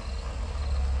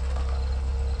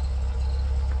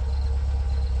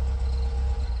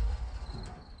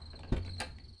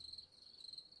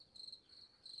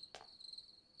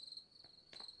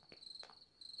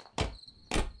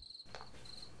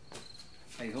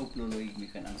 I hope Lolo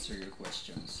Igwe can answer your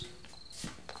questions.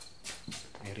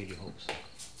 I really hope so.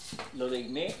 Lolo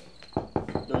Igwe?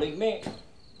 Lolo Igwe?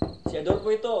 Si Ador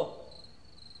po ito.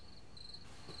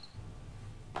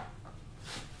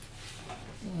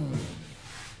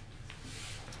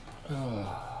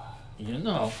 You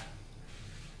know,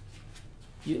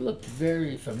 you look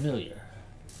very familiar.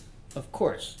 Of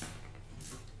course.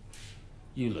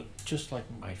 You look just like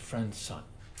my friend's son.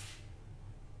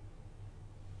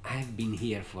 I've been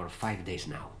here for 5 days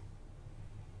now.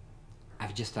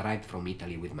 I've just arrived from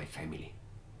Italy with my family.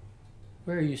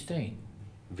 Where are you staying?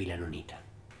 Villa Nonita.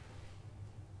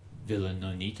 Villa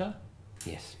Nonita?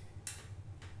 Yes.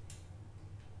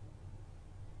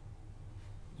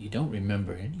 You don't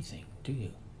remember anything, do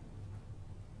you?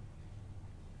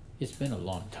 It's been a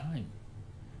long time.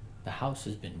 The house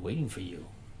has been waiting for you.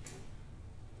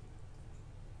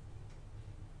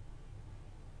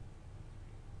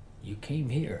 You came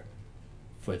here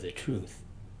for the truth.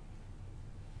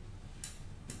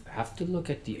 You have to look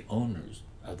at the owners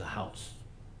of the house.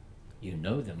 You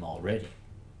know them already.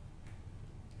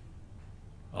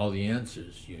 All the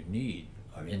answers you need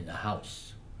are in the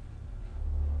house.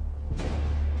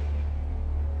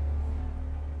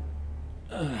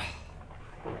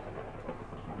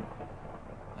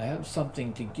 I have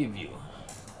something to give you.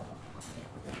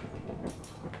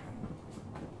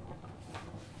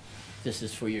 This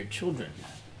is for your children,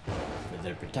 for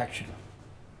their protection.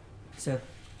 Sir,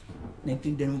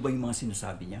 naintindihan mo ba yung mga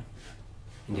sinasabi niya?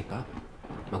 Hindi pa.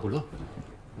 Magulo.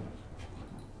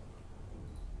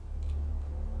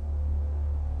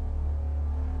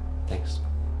 Thanks.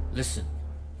 Listen,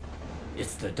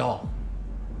 it's the doll.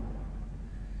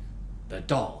 The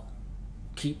doll.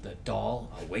 Keep the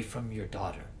doll away from your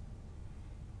daughter.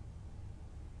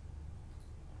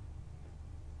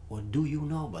 What do you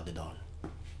know about the doll?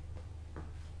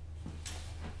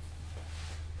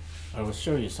 I will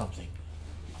show you something.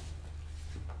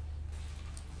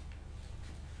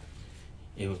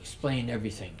 It will explain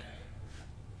everything.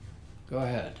 Go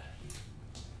ahead.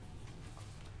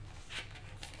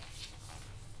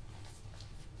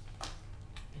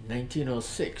 In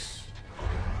 1906,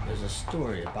 there's a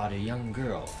story about a young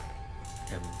girl,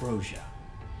 Ambrosia.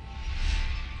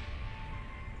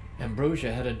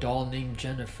 Ambrosia had a doll named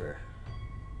Jennifer.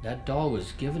 That doll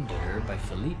was given to her by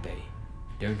Felipe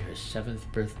during her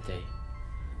 7th birthday.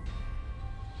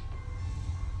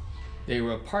 They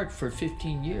were apart for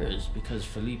 15 years because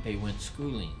Felipe went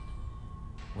schooling.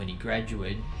 When he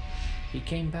graduated, he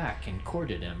came back and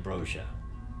courted Ambrosia.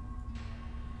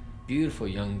 Beautiful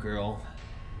young girl,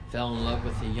 fell in love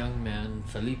with a young man,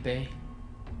 Felipe.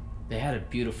 They had a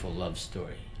beautiful love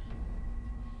story.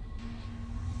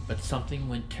 But something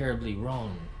went terribly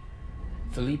wrong.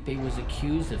 Felipe was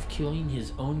accused of killing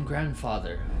his own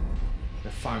grandfather. The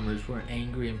farmers were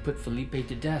angry and put Felipe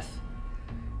to death,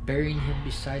 burying him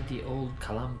beside the old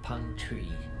kalampang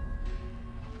tree.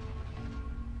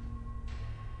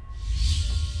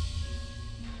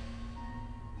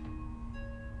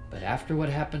 But after what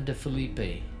happened to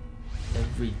Felipe,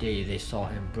 every day they saw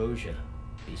Ambrosia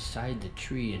beside the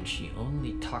tree and she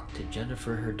only talked to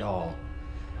Jennifer, her doll.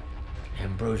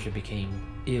 Ambrosia became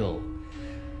ill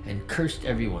and cursed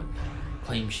everyone,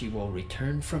 claimed she will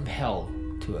return from hell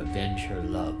to avenge her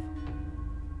love.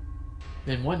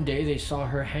 Then one day they saw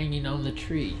her hanging on the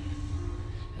tree,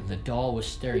 and the doll was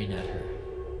staring at her.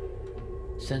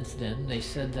 Since then, they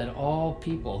said that all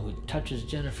people who touches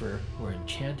Jennifer were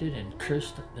enchanted and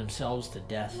cursed themselves to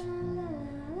death.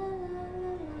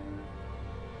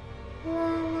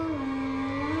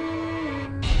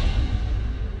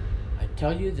 I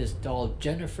tell you, this doll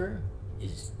Jennifer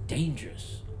is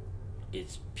dangerous.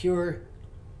 It's pure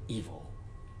evil.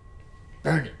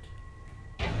 Burn it.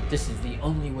 This is the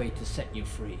only way to set you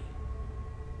free.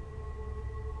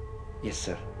 Yes,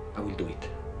 sir. I will do it.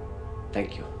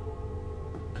 Thank you.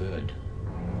 Good.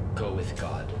 Go with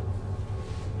God.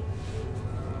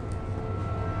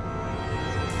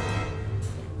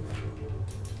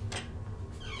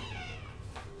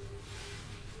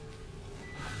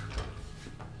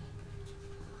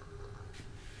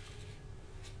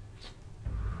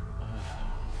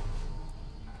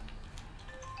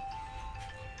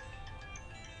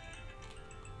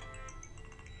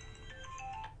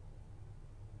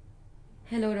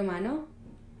 Hello, Romano?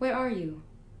 Where are you?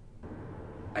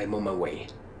 I'm on my way.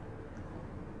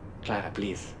 Clara,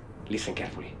 please, listen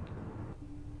carefully.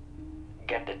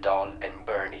 Get the doll and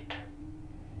burn it.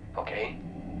 Okay?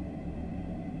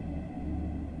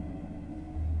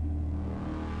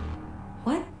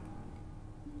 What?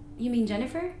 You mean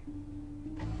Jennifer?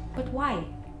 But why?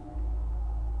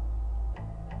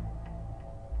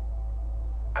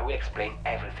 I will explain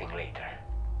everything later.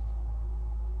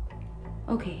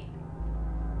 Okay.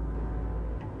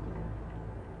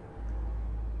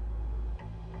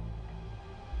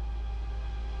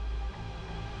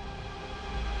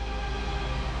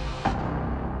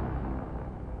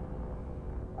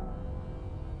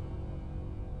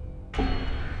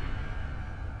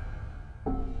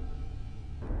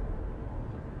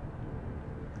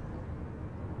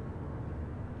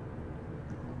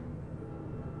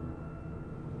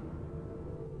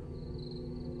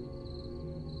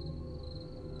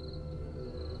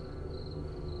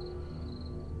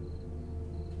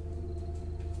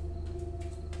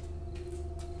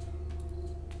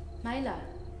 Myla.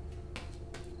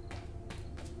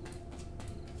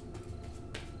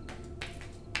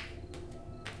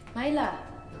 Myla.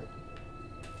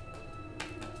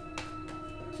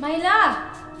 Myla!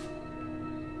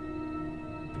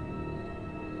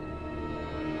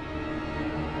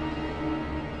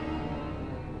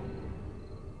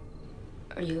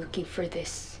 Are you looking for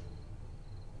this?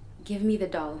 Give me the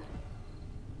doll.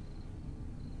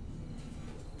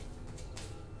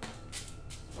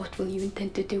 What will you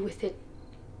intend to do with it?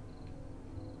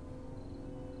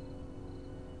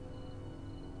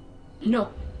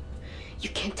 No, you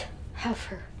can't have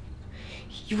her.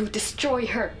 You will destroy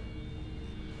her.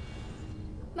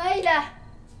 Myla!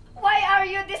 Why are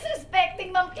you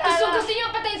disrespecting Ma'am Clara? Gusto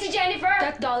niyo patayin si Jennifer?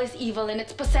 That doll is evil and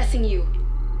it's possessing you.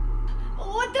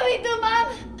 What do we do, Ma'am?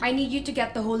 I need you to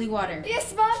get the holy water. Yes,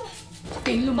 Ma'am. Huwag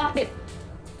kayong lumapit.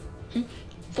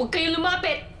 Huwag kayong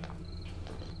lumapit.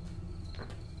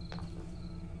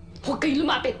 Huwag kayong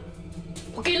lumapit.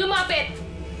 Huwag kayong lumapit.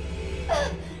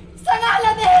 Sa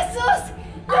ngalan ni Jesus!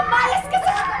 Lumayas ka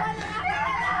sa katawan ng aking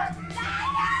anak!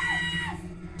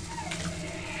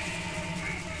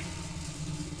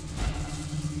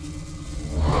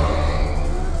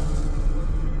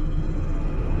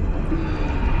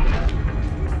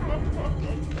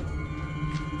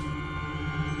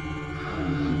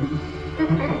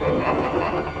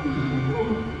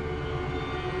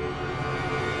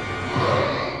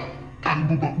 Kaya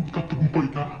mo bang katagumpay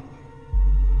ka?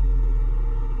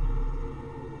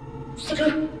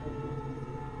 Sige.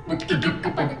 Magtigib ka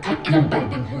pa na kahit ilang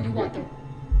balding holy water.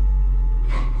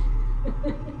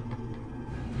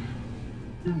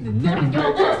 Meron niyo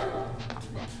ako!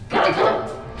 Katigo!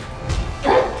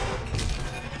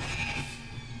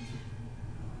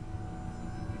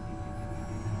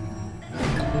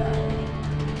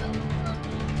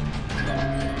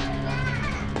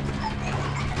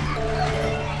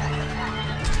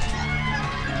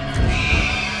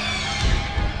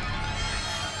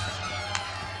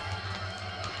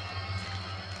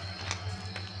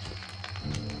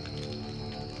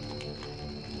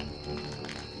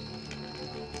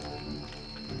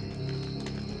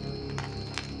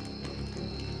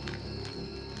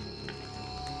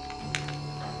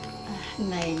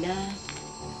 Myla.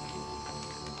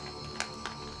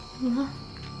 Ma?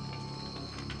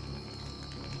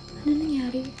 Ano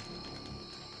nangyari?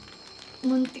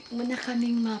 Muntik mo na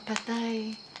kaming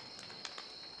mapatay.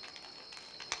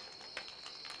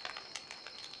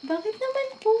 Bakit naman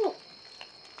po?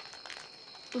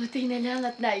 Buti na lang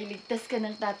at nailigtas ka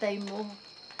ng tatay mo.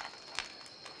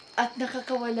 At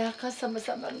nakakawala ka sa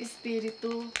masamang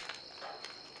espiritu.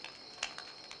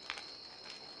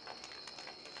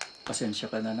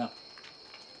 Pasensya ka na, anak.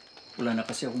 Wala na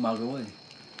kasi akong magawa eh.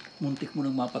 Muntik mo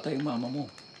nang mapatay ang mama mo.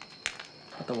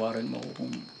 Patawarin mo ako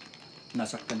kung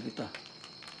nasaktan kita.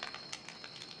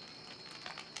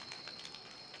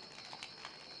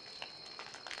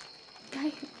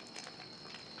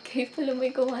 Kayo pala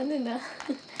may gawa na.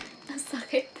 Ang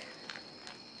sakit.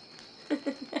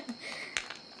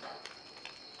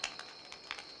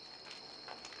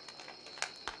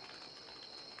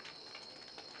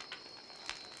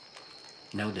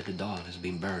 Now that the doll has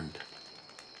been burned,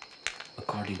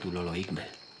 according to Lolo Igme,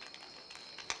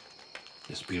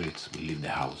 the spirits will leave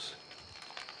the house.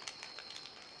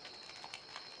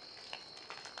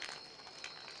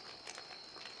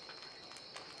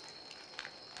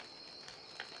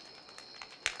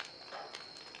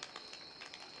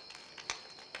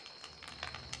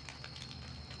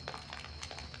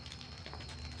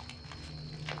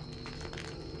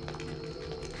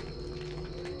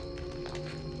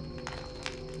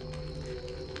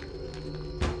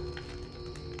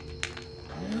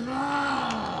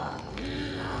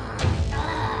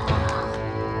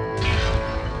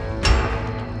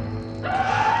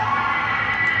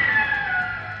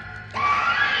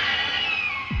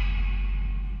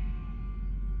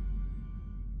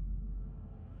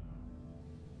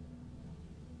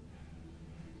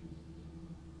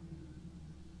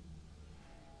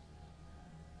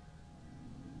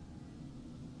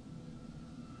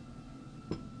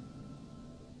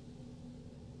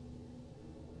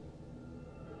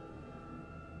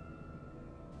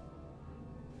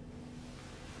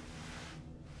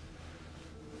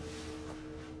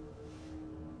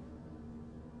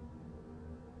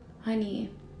 Honey,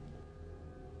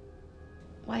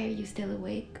 why are you still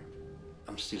awake?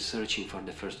 I'm still searching for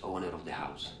the first owner of the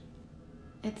house.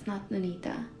 It's not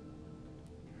Nonita.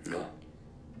 No.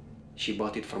 She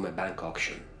bought it from a bank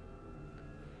auction.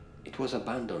 It was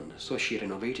abandoned, so she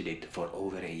renovated it for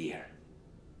over a year.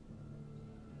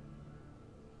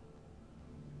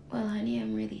 Well, honey,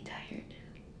 I'm really tired.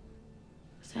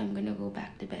 So I'm gonna go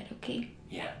back to bed, okay?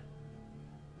 Yeah.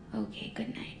 Okay, good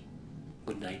night.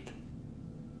 Good night.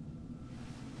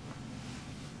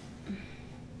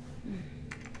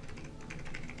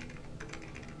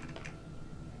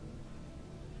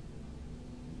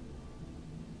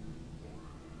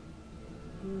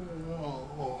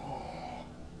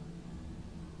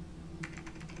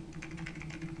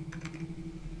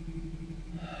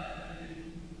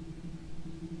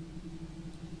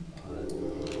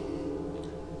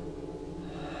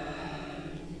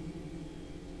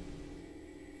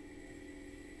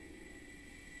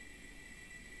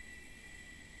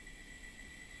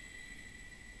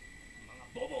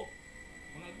 Bobo!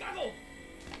 Mga gago!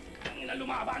 Ang ina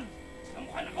lumaban!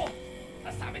 Namukhan ako!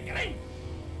 Sasabit ka rin!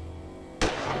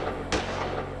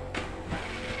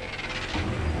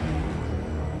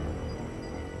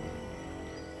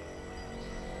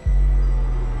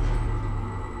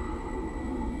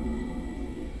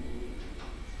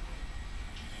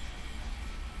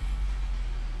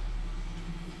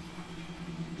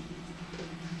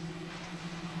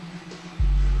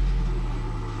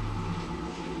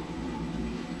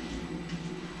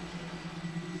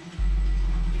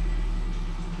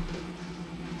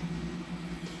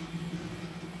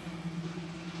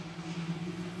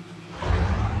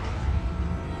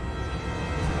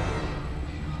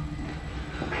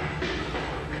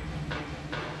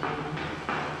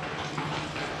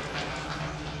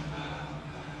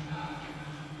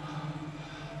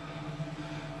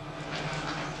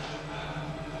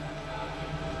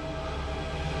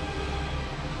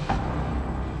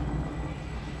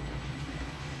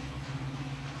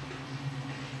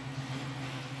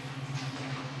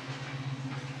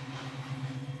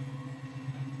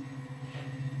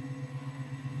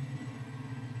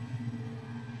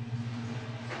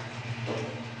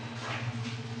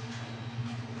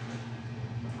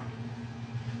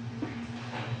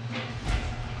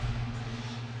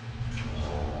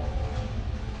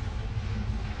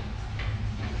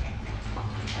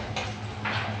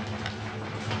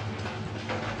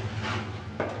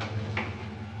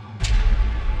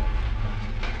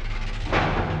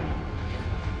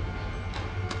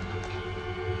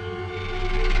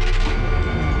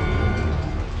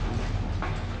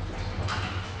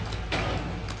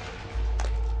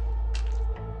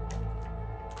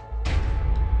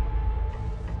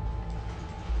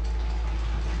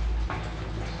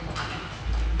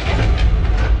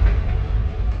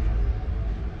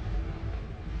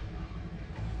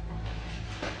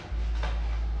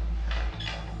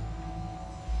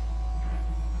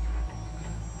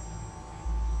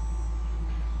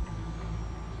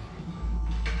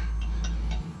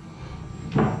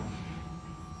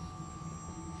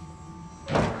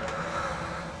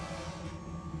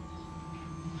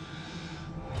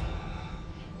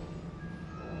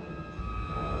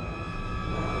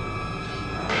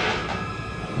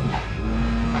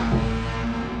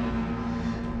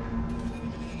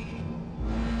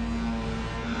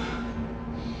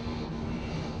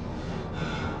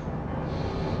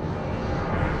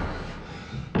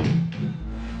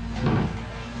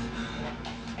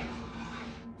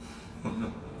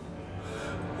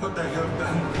 What I have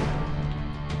done.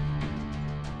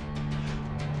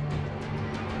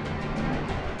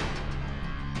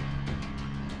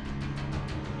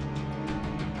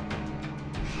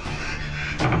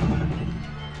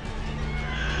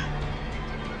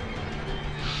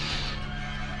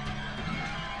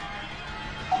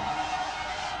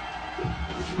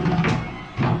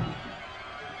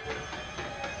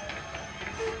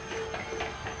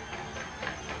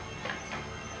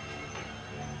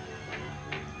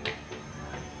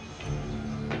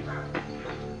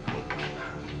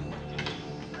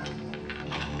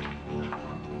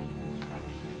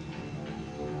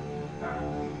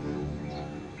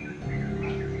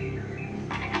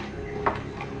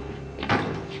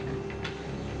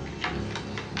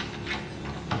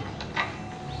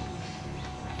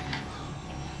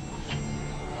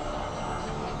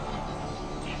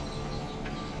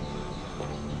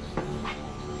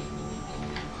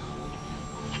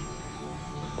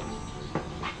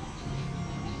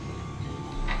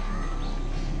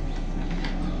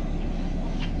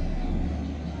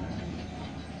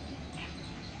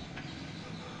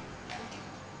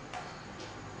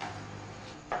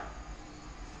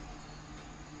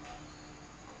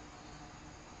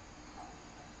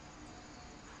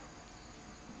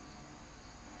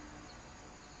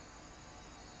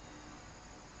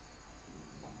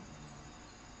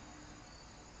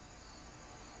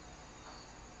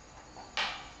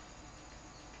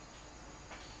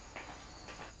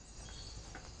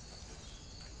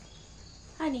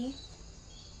 Honey,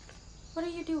 What are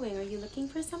you doing? Are you looking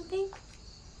for something?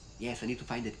 Yes, I need to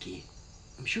find that key.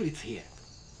 I'm sure it's here.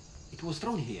 It was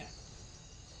thrown here.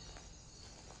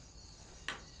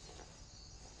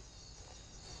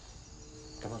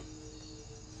 Come on.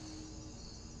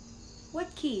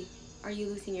 What key? Are you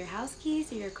losing your house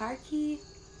keys or your car key?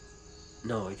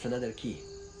 No, it's another key.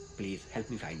 Please, help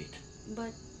me find it.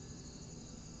 But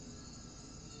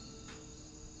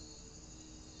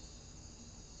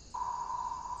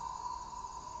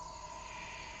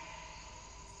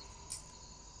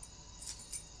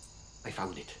I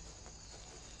found it.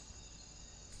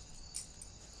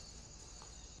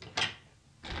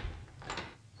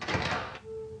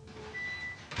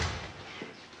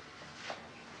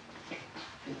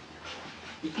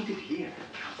 You put it here.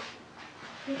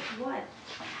 with what?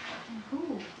 And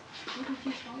who? Who did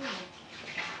you follow?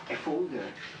 A folder.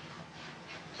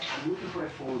 I'm looking for a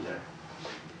folder.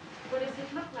 What does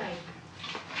it look like?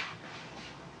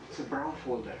 It's a brown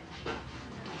folder.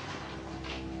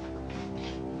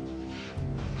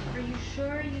 Are you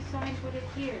sure you saw him put it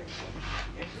here?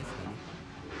 Yes.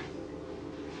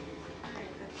 Alright,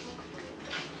 let's look for it.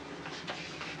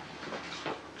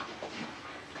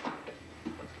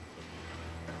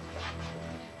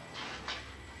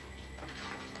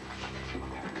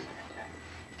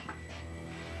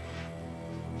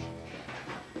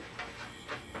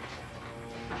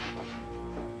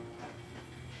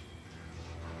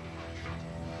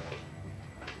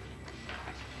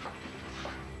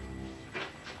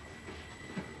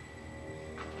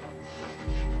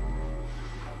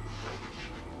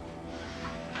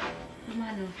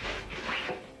 Romano,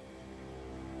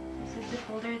 is this the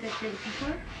folder that you're looking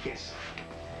for? Yes.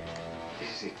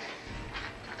 This is it.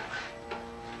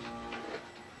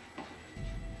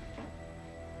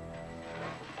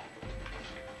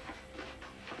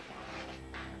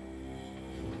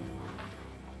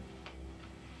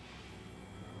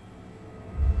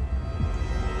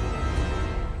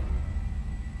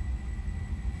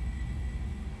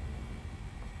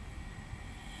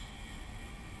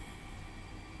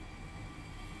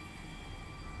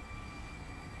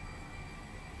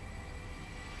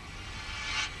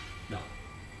 No.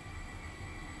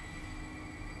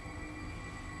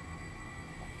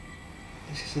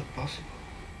 This is not possible.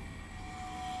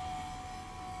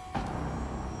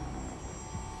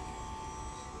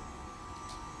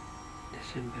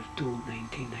 December 2,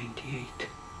 1998.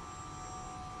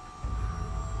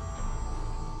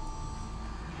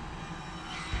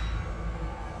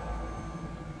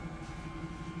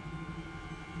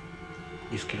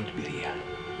 This cannot be real.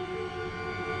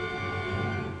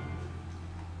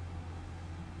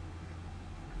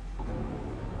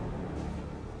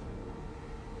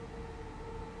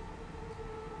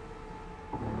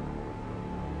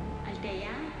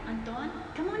 Althea, Anton,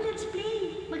 come on, let's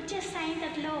play. Mag-chess tayong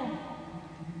tatlo.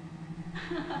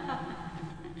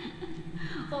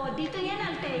 Oh, dito yan,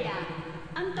 Althea.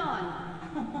 Anton.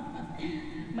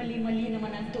 Mali-mali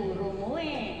naman ang turo mo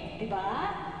eh.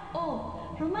 Diba?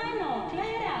 Oh, Romano,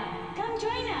 Clara, come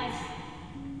join us.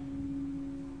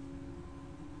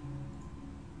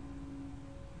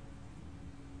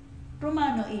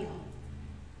 Romano, hijo,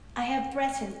 I have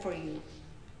present for you.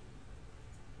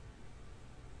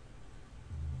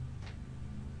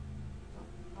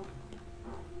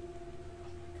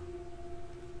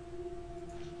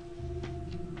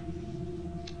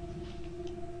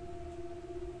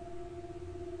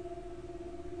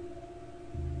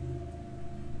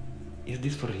 Is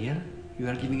this for real? You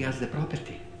are giving us the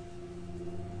property.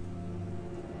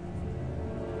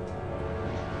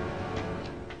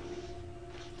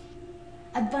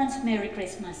 Advance Merry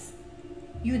Christmas.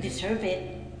 You deserve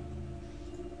it.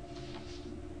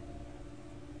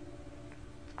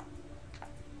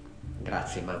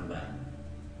 Grazie, mamma.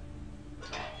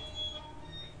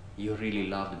 You really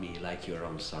loved me like your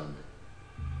own son.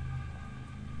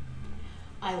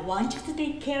 I want you to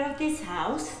take care of this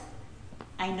house.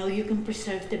 I know you can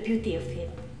preserve the beauty of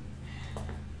it.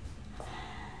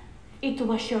 It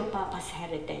was your papa's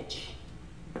heritage.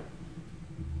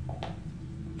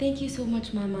 Thank you so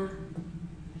much, Mama.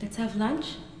 Let's have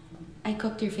lunch. I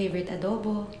cooked your favorite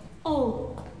adobo.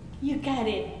 Oh, you got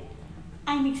it.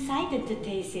 I'm excited to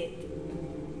taste it.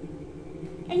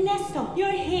 Ernesto,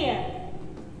 you're here.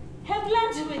 Have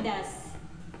lunch with us.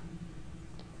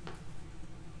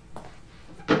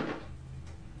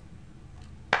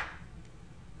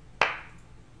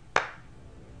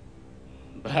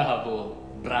 Bravo,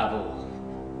 bravo.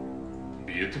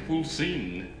 Beautiful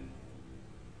scene.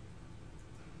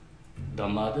 The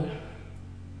mother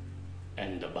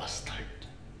and the bastard.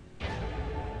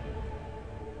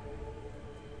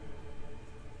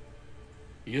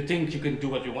 You think you can do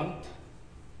what you want?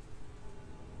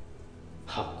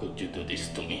 How could you do this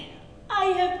to me? I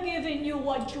have given you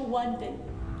what you wanted.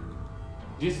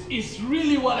 This is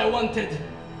really what I wanted.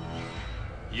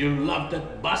 You love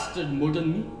that bastard more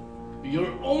than me? Your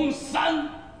own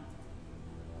son?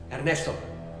 Ernesto,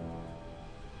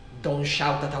 don't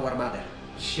shout at our mother.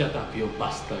 Shut up, you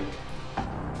bastard.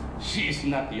 She is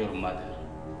not your mother.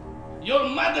 Your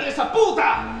mother is a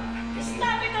puta!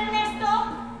 Stop it, Ernesto!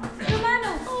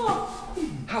 Romano! Oh!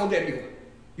 How dare you?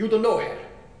 You don't know her.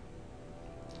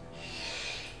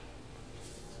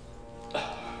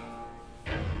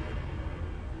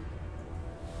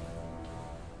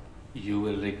 You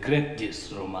will regret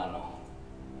this, Romano.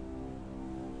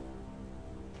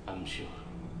 I'm sure.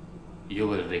 You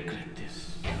will regret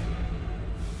this.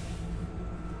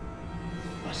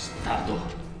 Bastardo.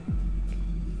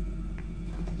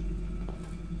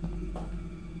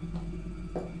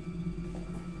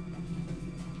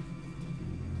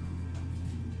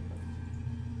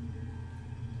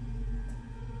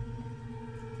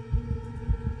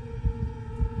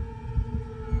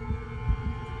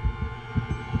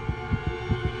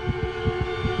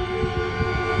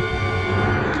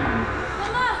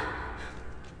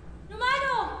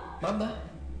 Mama?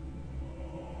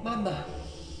 Mama?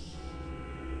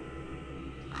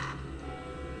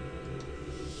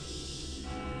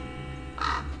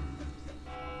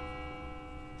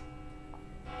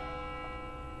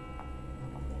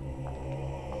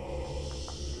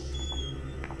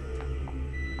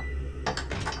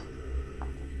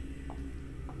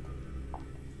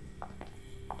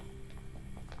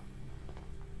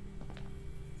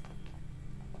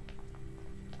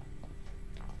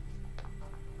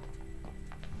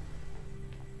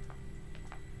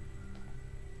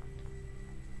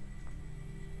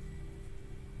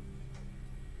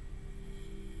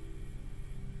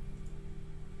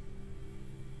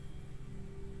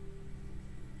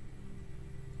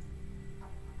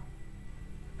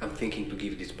 I'm thinking to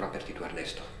give this property to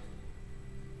Ernesto.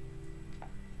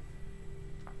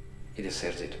 He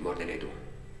deserves it more than I do.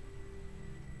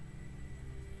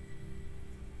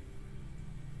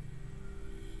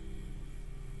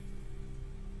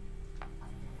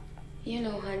 You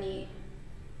know, honey,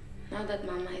 now that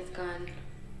Mama is gone,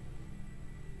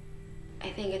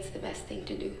 I think it's the best thing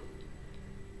to do.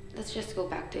 Let's just go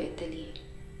back to Italy.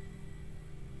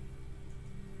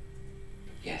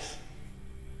 Yes.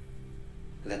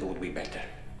 That would be better.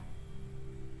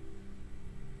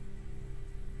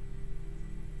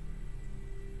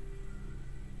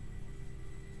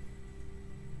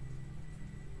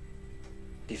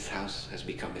 This house has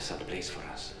become a sad place for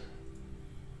us.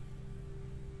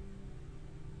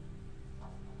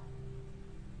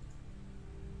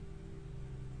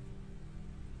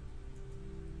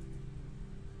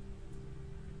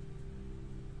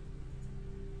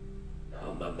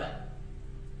 Oh, Mama.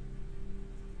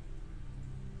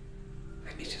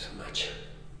 I miss you so much.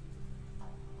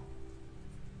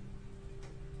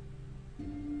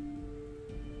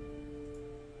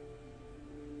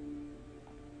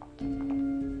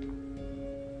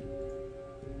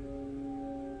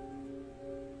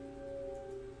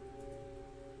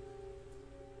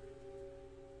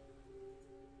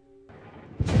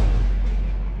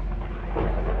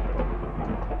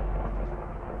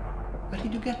 Where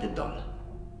did you get the doll?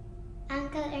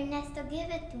 Uncle Ernesto gave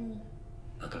it to me.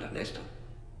 Uncle Ernesto?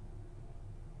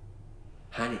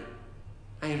 Honey,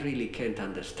 I really can't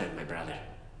understand my brother.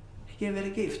 He gave her a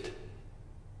gift.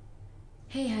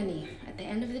 Hey, honey, at the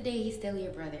end of the day, he's still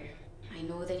your brother. I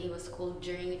know that he was cold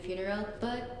during the funeral,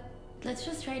 but let's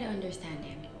just try to understand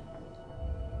him.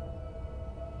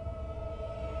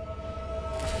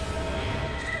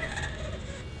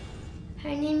 Her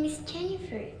name is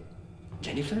Jennifer.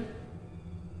 Jennifer?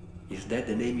 Is that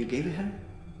the name you gave her?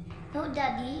 No,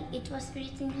 Daddy, it was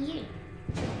written here.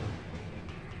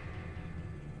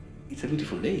 It's a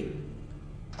beautiful name.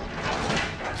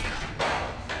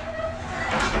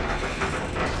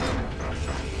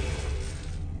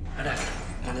 Anna,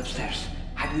 run upstairs.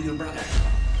 Hide with your brother.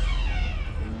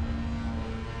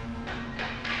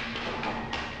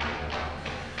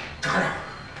 Clara!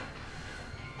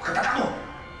 Kata kamu!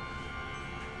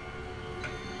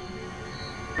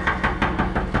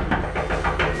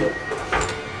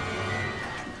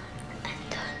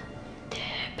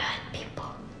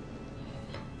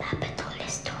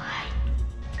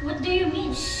 What do you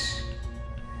mean?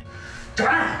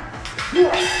 Clara!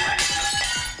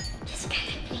 Just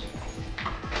believe me.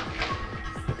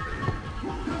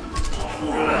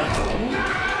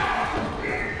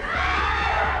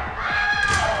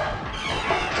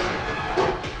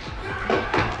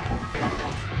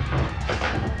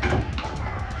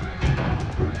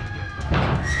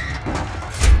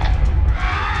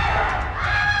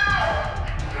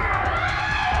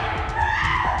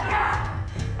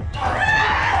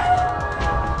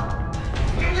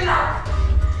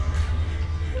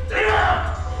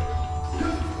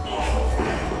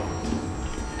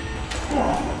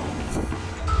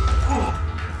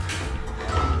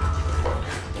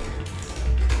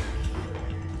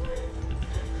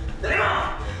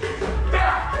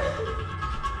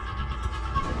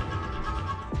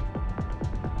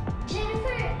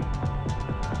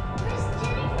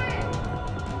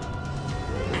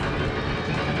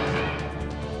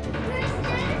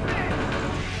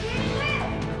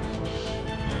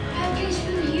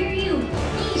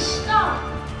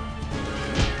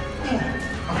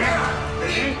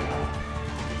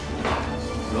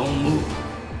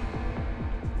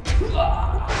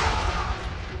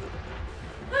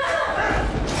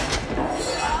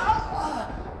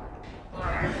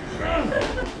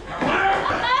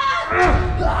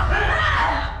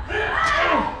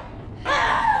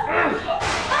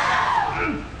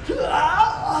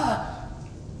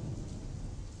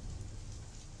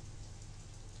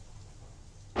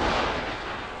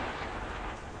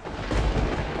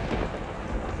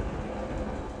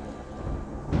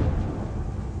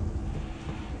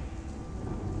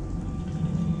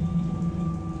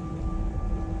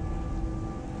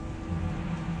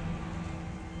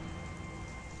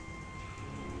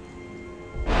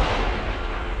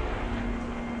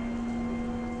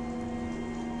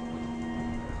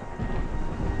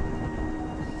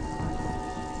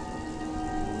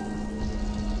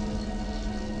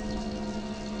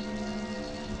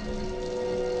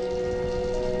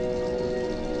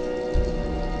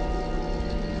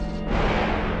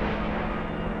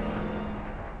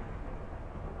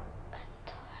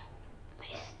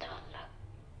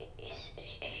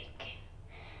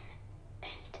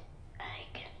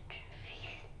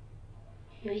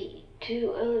 Me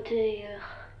too, Althea.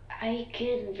 I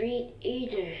can't breathe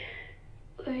either.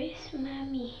 Where's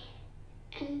Mommy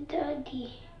and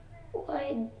Daddy?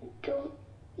 Why don't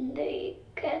they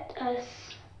get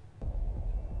us?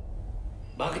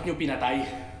 Bakit niyo pinatay?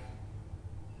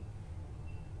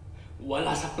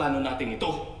 Wala sa plano natin ito.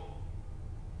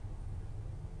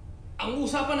 Ang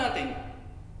usapan natin,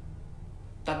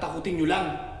 tatakutin niyo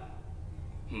lang.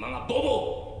 Mga bobo!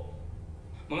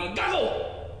 Mga gago!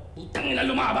 Utang nila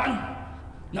lumaban!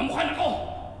 Namukhan ako!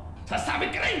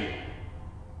 Sasabit ka rin!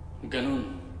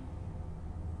 Ganun.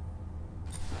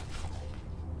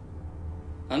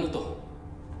 Ano to?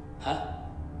 Ha?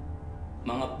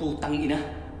 Mga putang ina?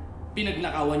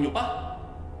 Pinagnakawan niyo pa?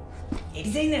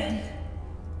 Design na yan.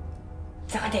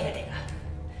 Saka teka.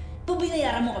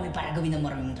 Pabinayaran mo kami para gawin ng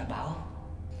maraming trabaho?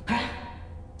 Ha?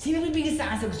 Sino bibigay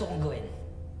sa akin sa gusto kong gawin?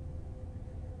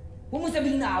 Huwag mo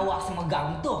sabihin na awa ka sa mga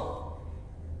gagong to.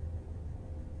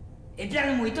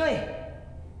 Plano mo ito eh.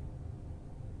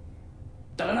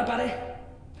 Tara na pare.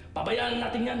 Pabayaan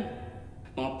natin yan.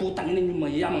 Mga putang ina niyo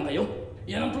mayayaman kayo.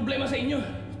 Yan ang problema sa inyo.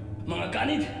 Mga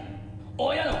ganid. O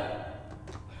yan o.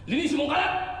 Linisin mong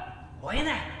kalat! O yan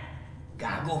na.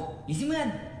 Gago. Linisin mo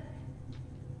yan.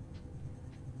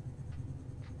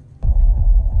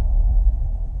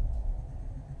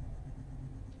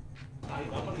 Tayo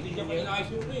ka, hindi niya pa inaayos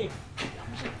yun eh.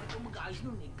 Gago siya. Ba't yung mag-aayos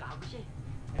nun eh? Gago siya eh.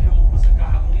 Ewan ko sa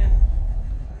gagong yan.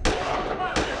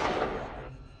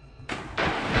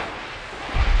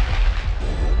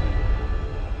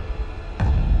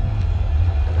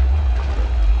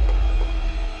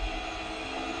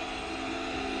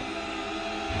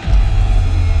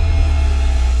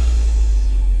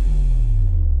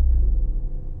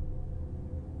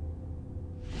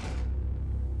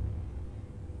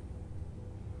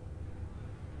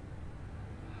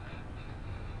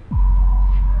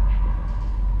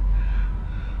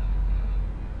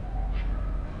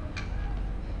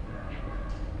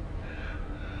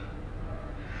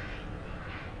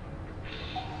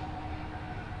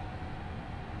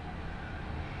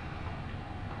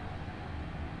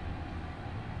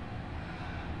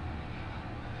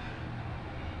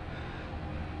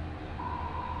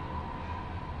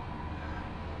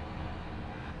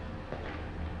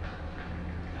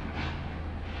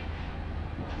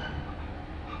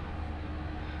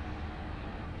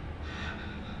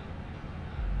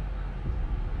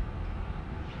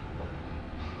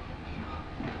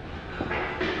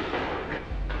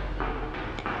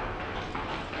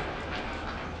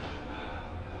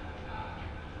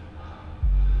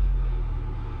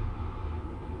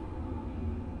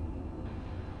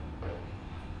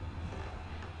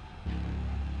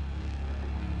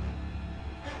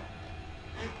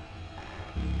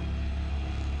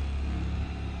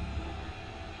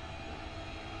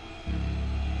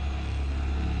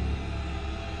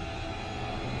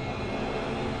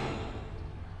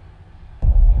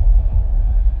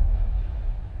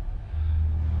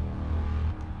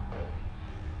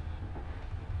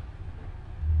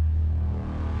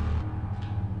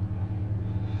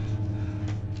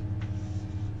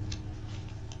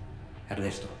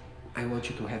 Ernesto, I want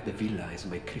you to have the villa as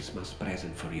my Christmas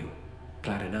present for you.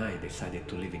 Clara and I decided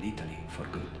to live in Italy for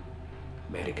good.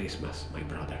 Merry Christmas, my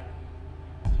brother.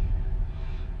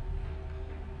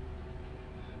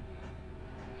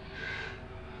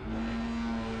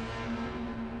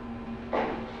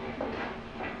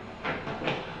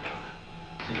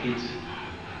 The kids.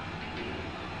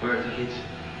 Where are the kids?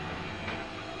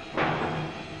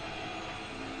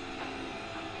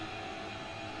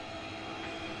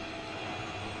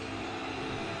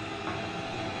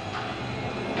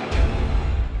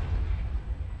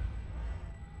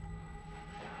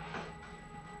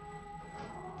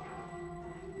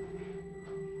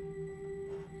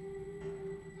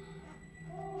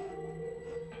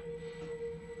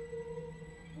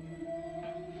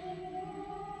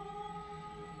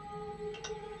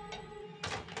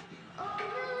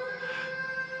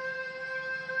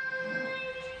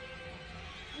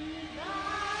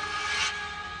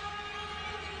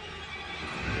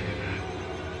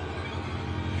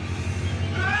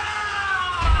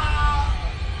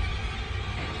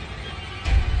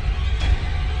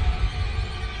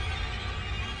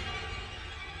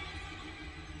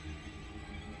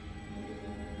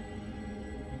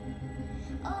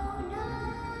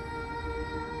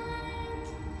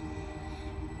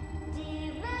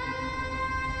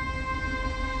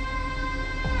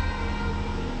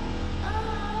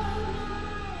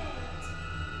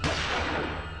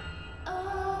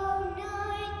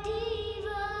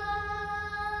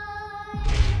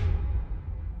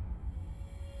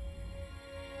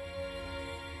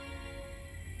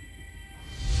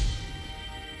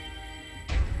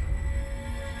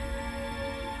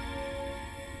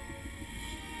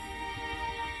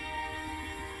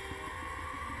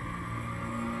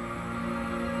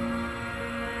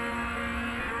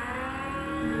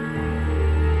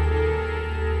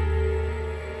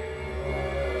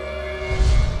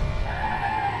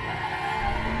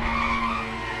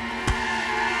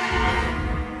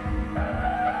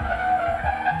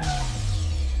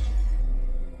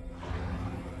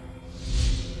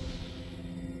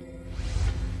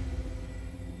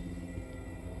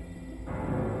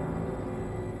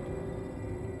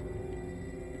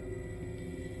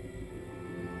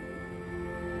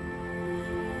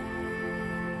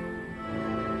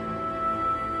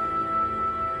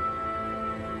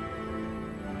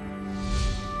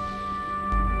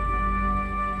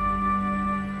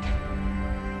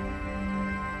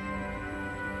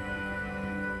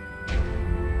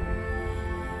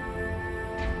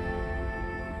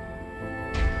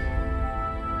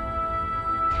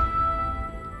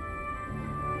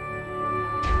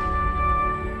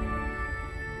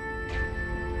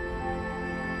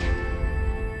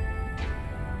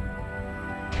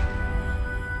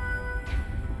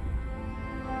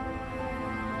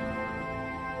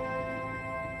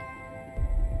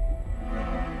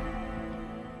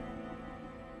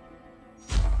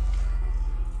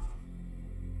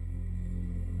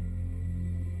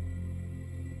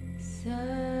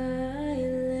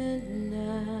 Silent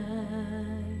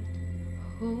night,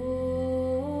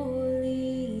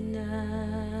 holy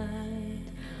night,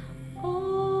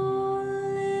 all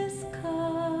is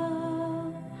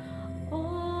calm,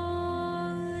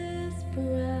 all is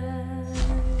bright,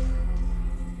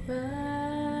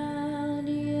 round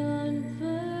yon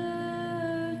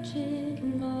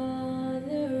virgin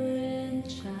mother and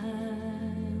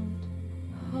child,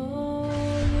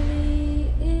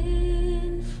 holy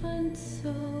infant,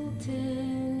 so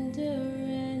tender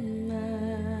and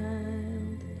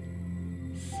mild,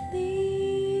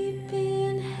 sleep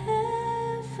in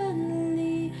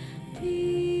heavenly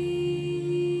peace,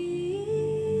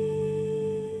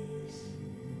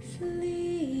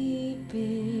 sleep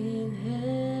in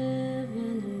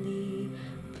heavenly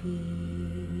peace,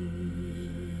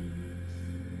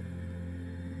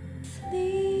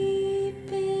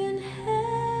 sleep in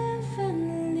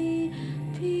heavenly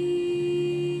peace,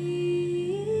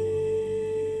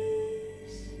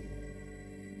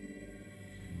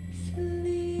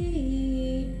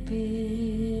 sleep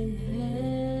in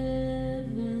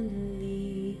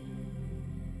heavenly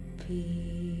peace.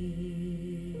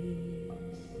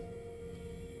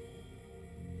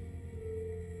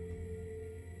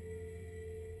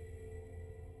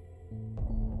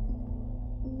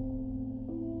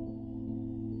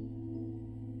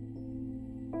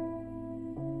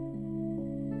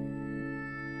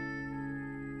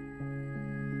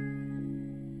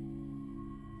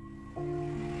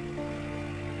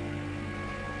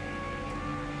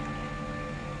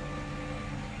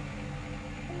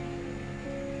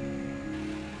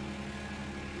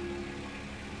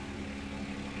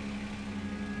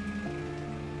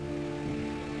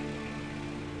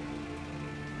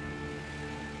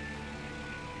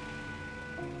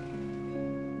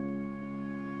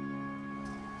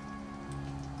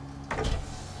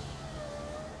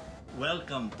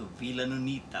 Welcome to Villa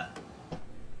Nunita.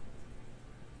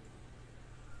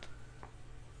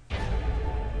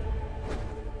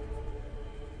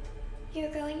 You're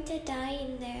going to die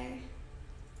in there.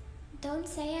 Don't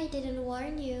say I didn't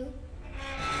warn you.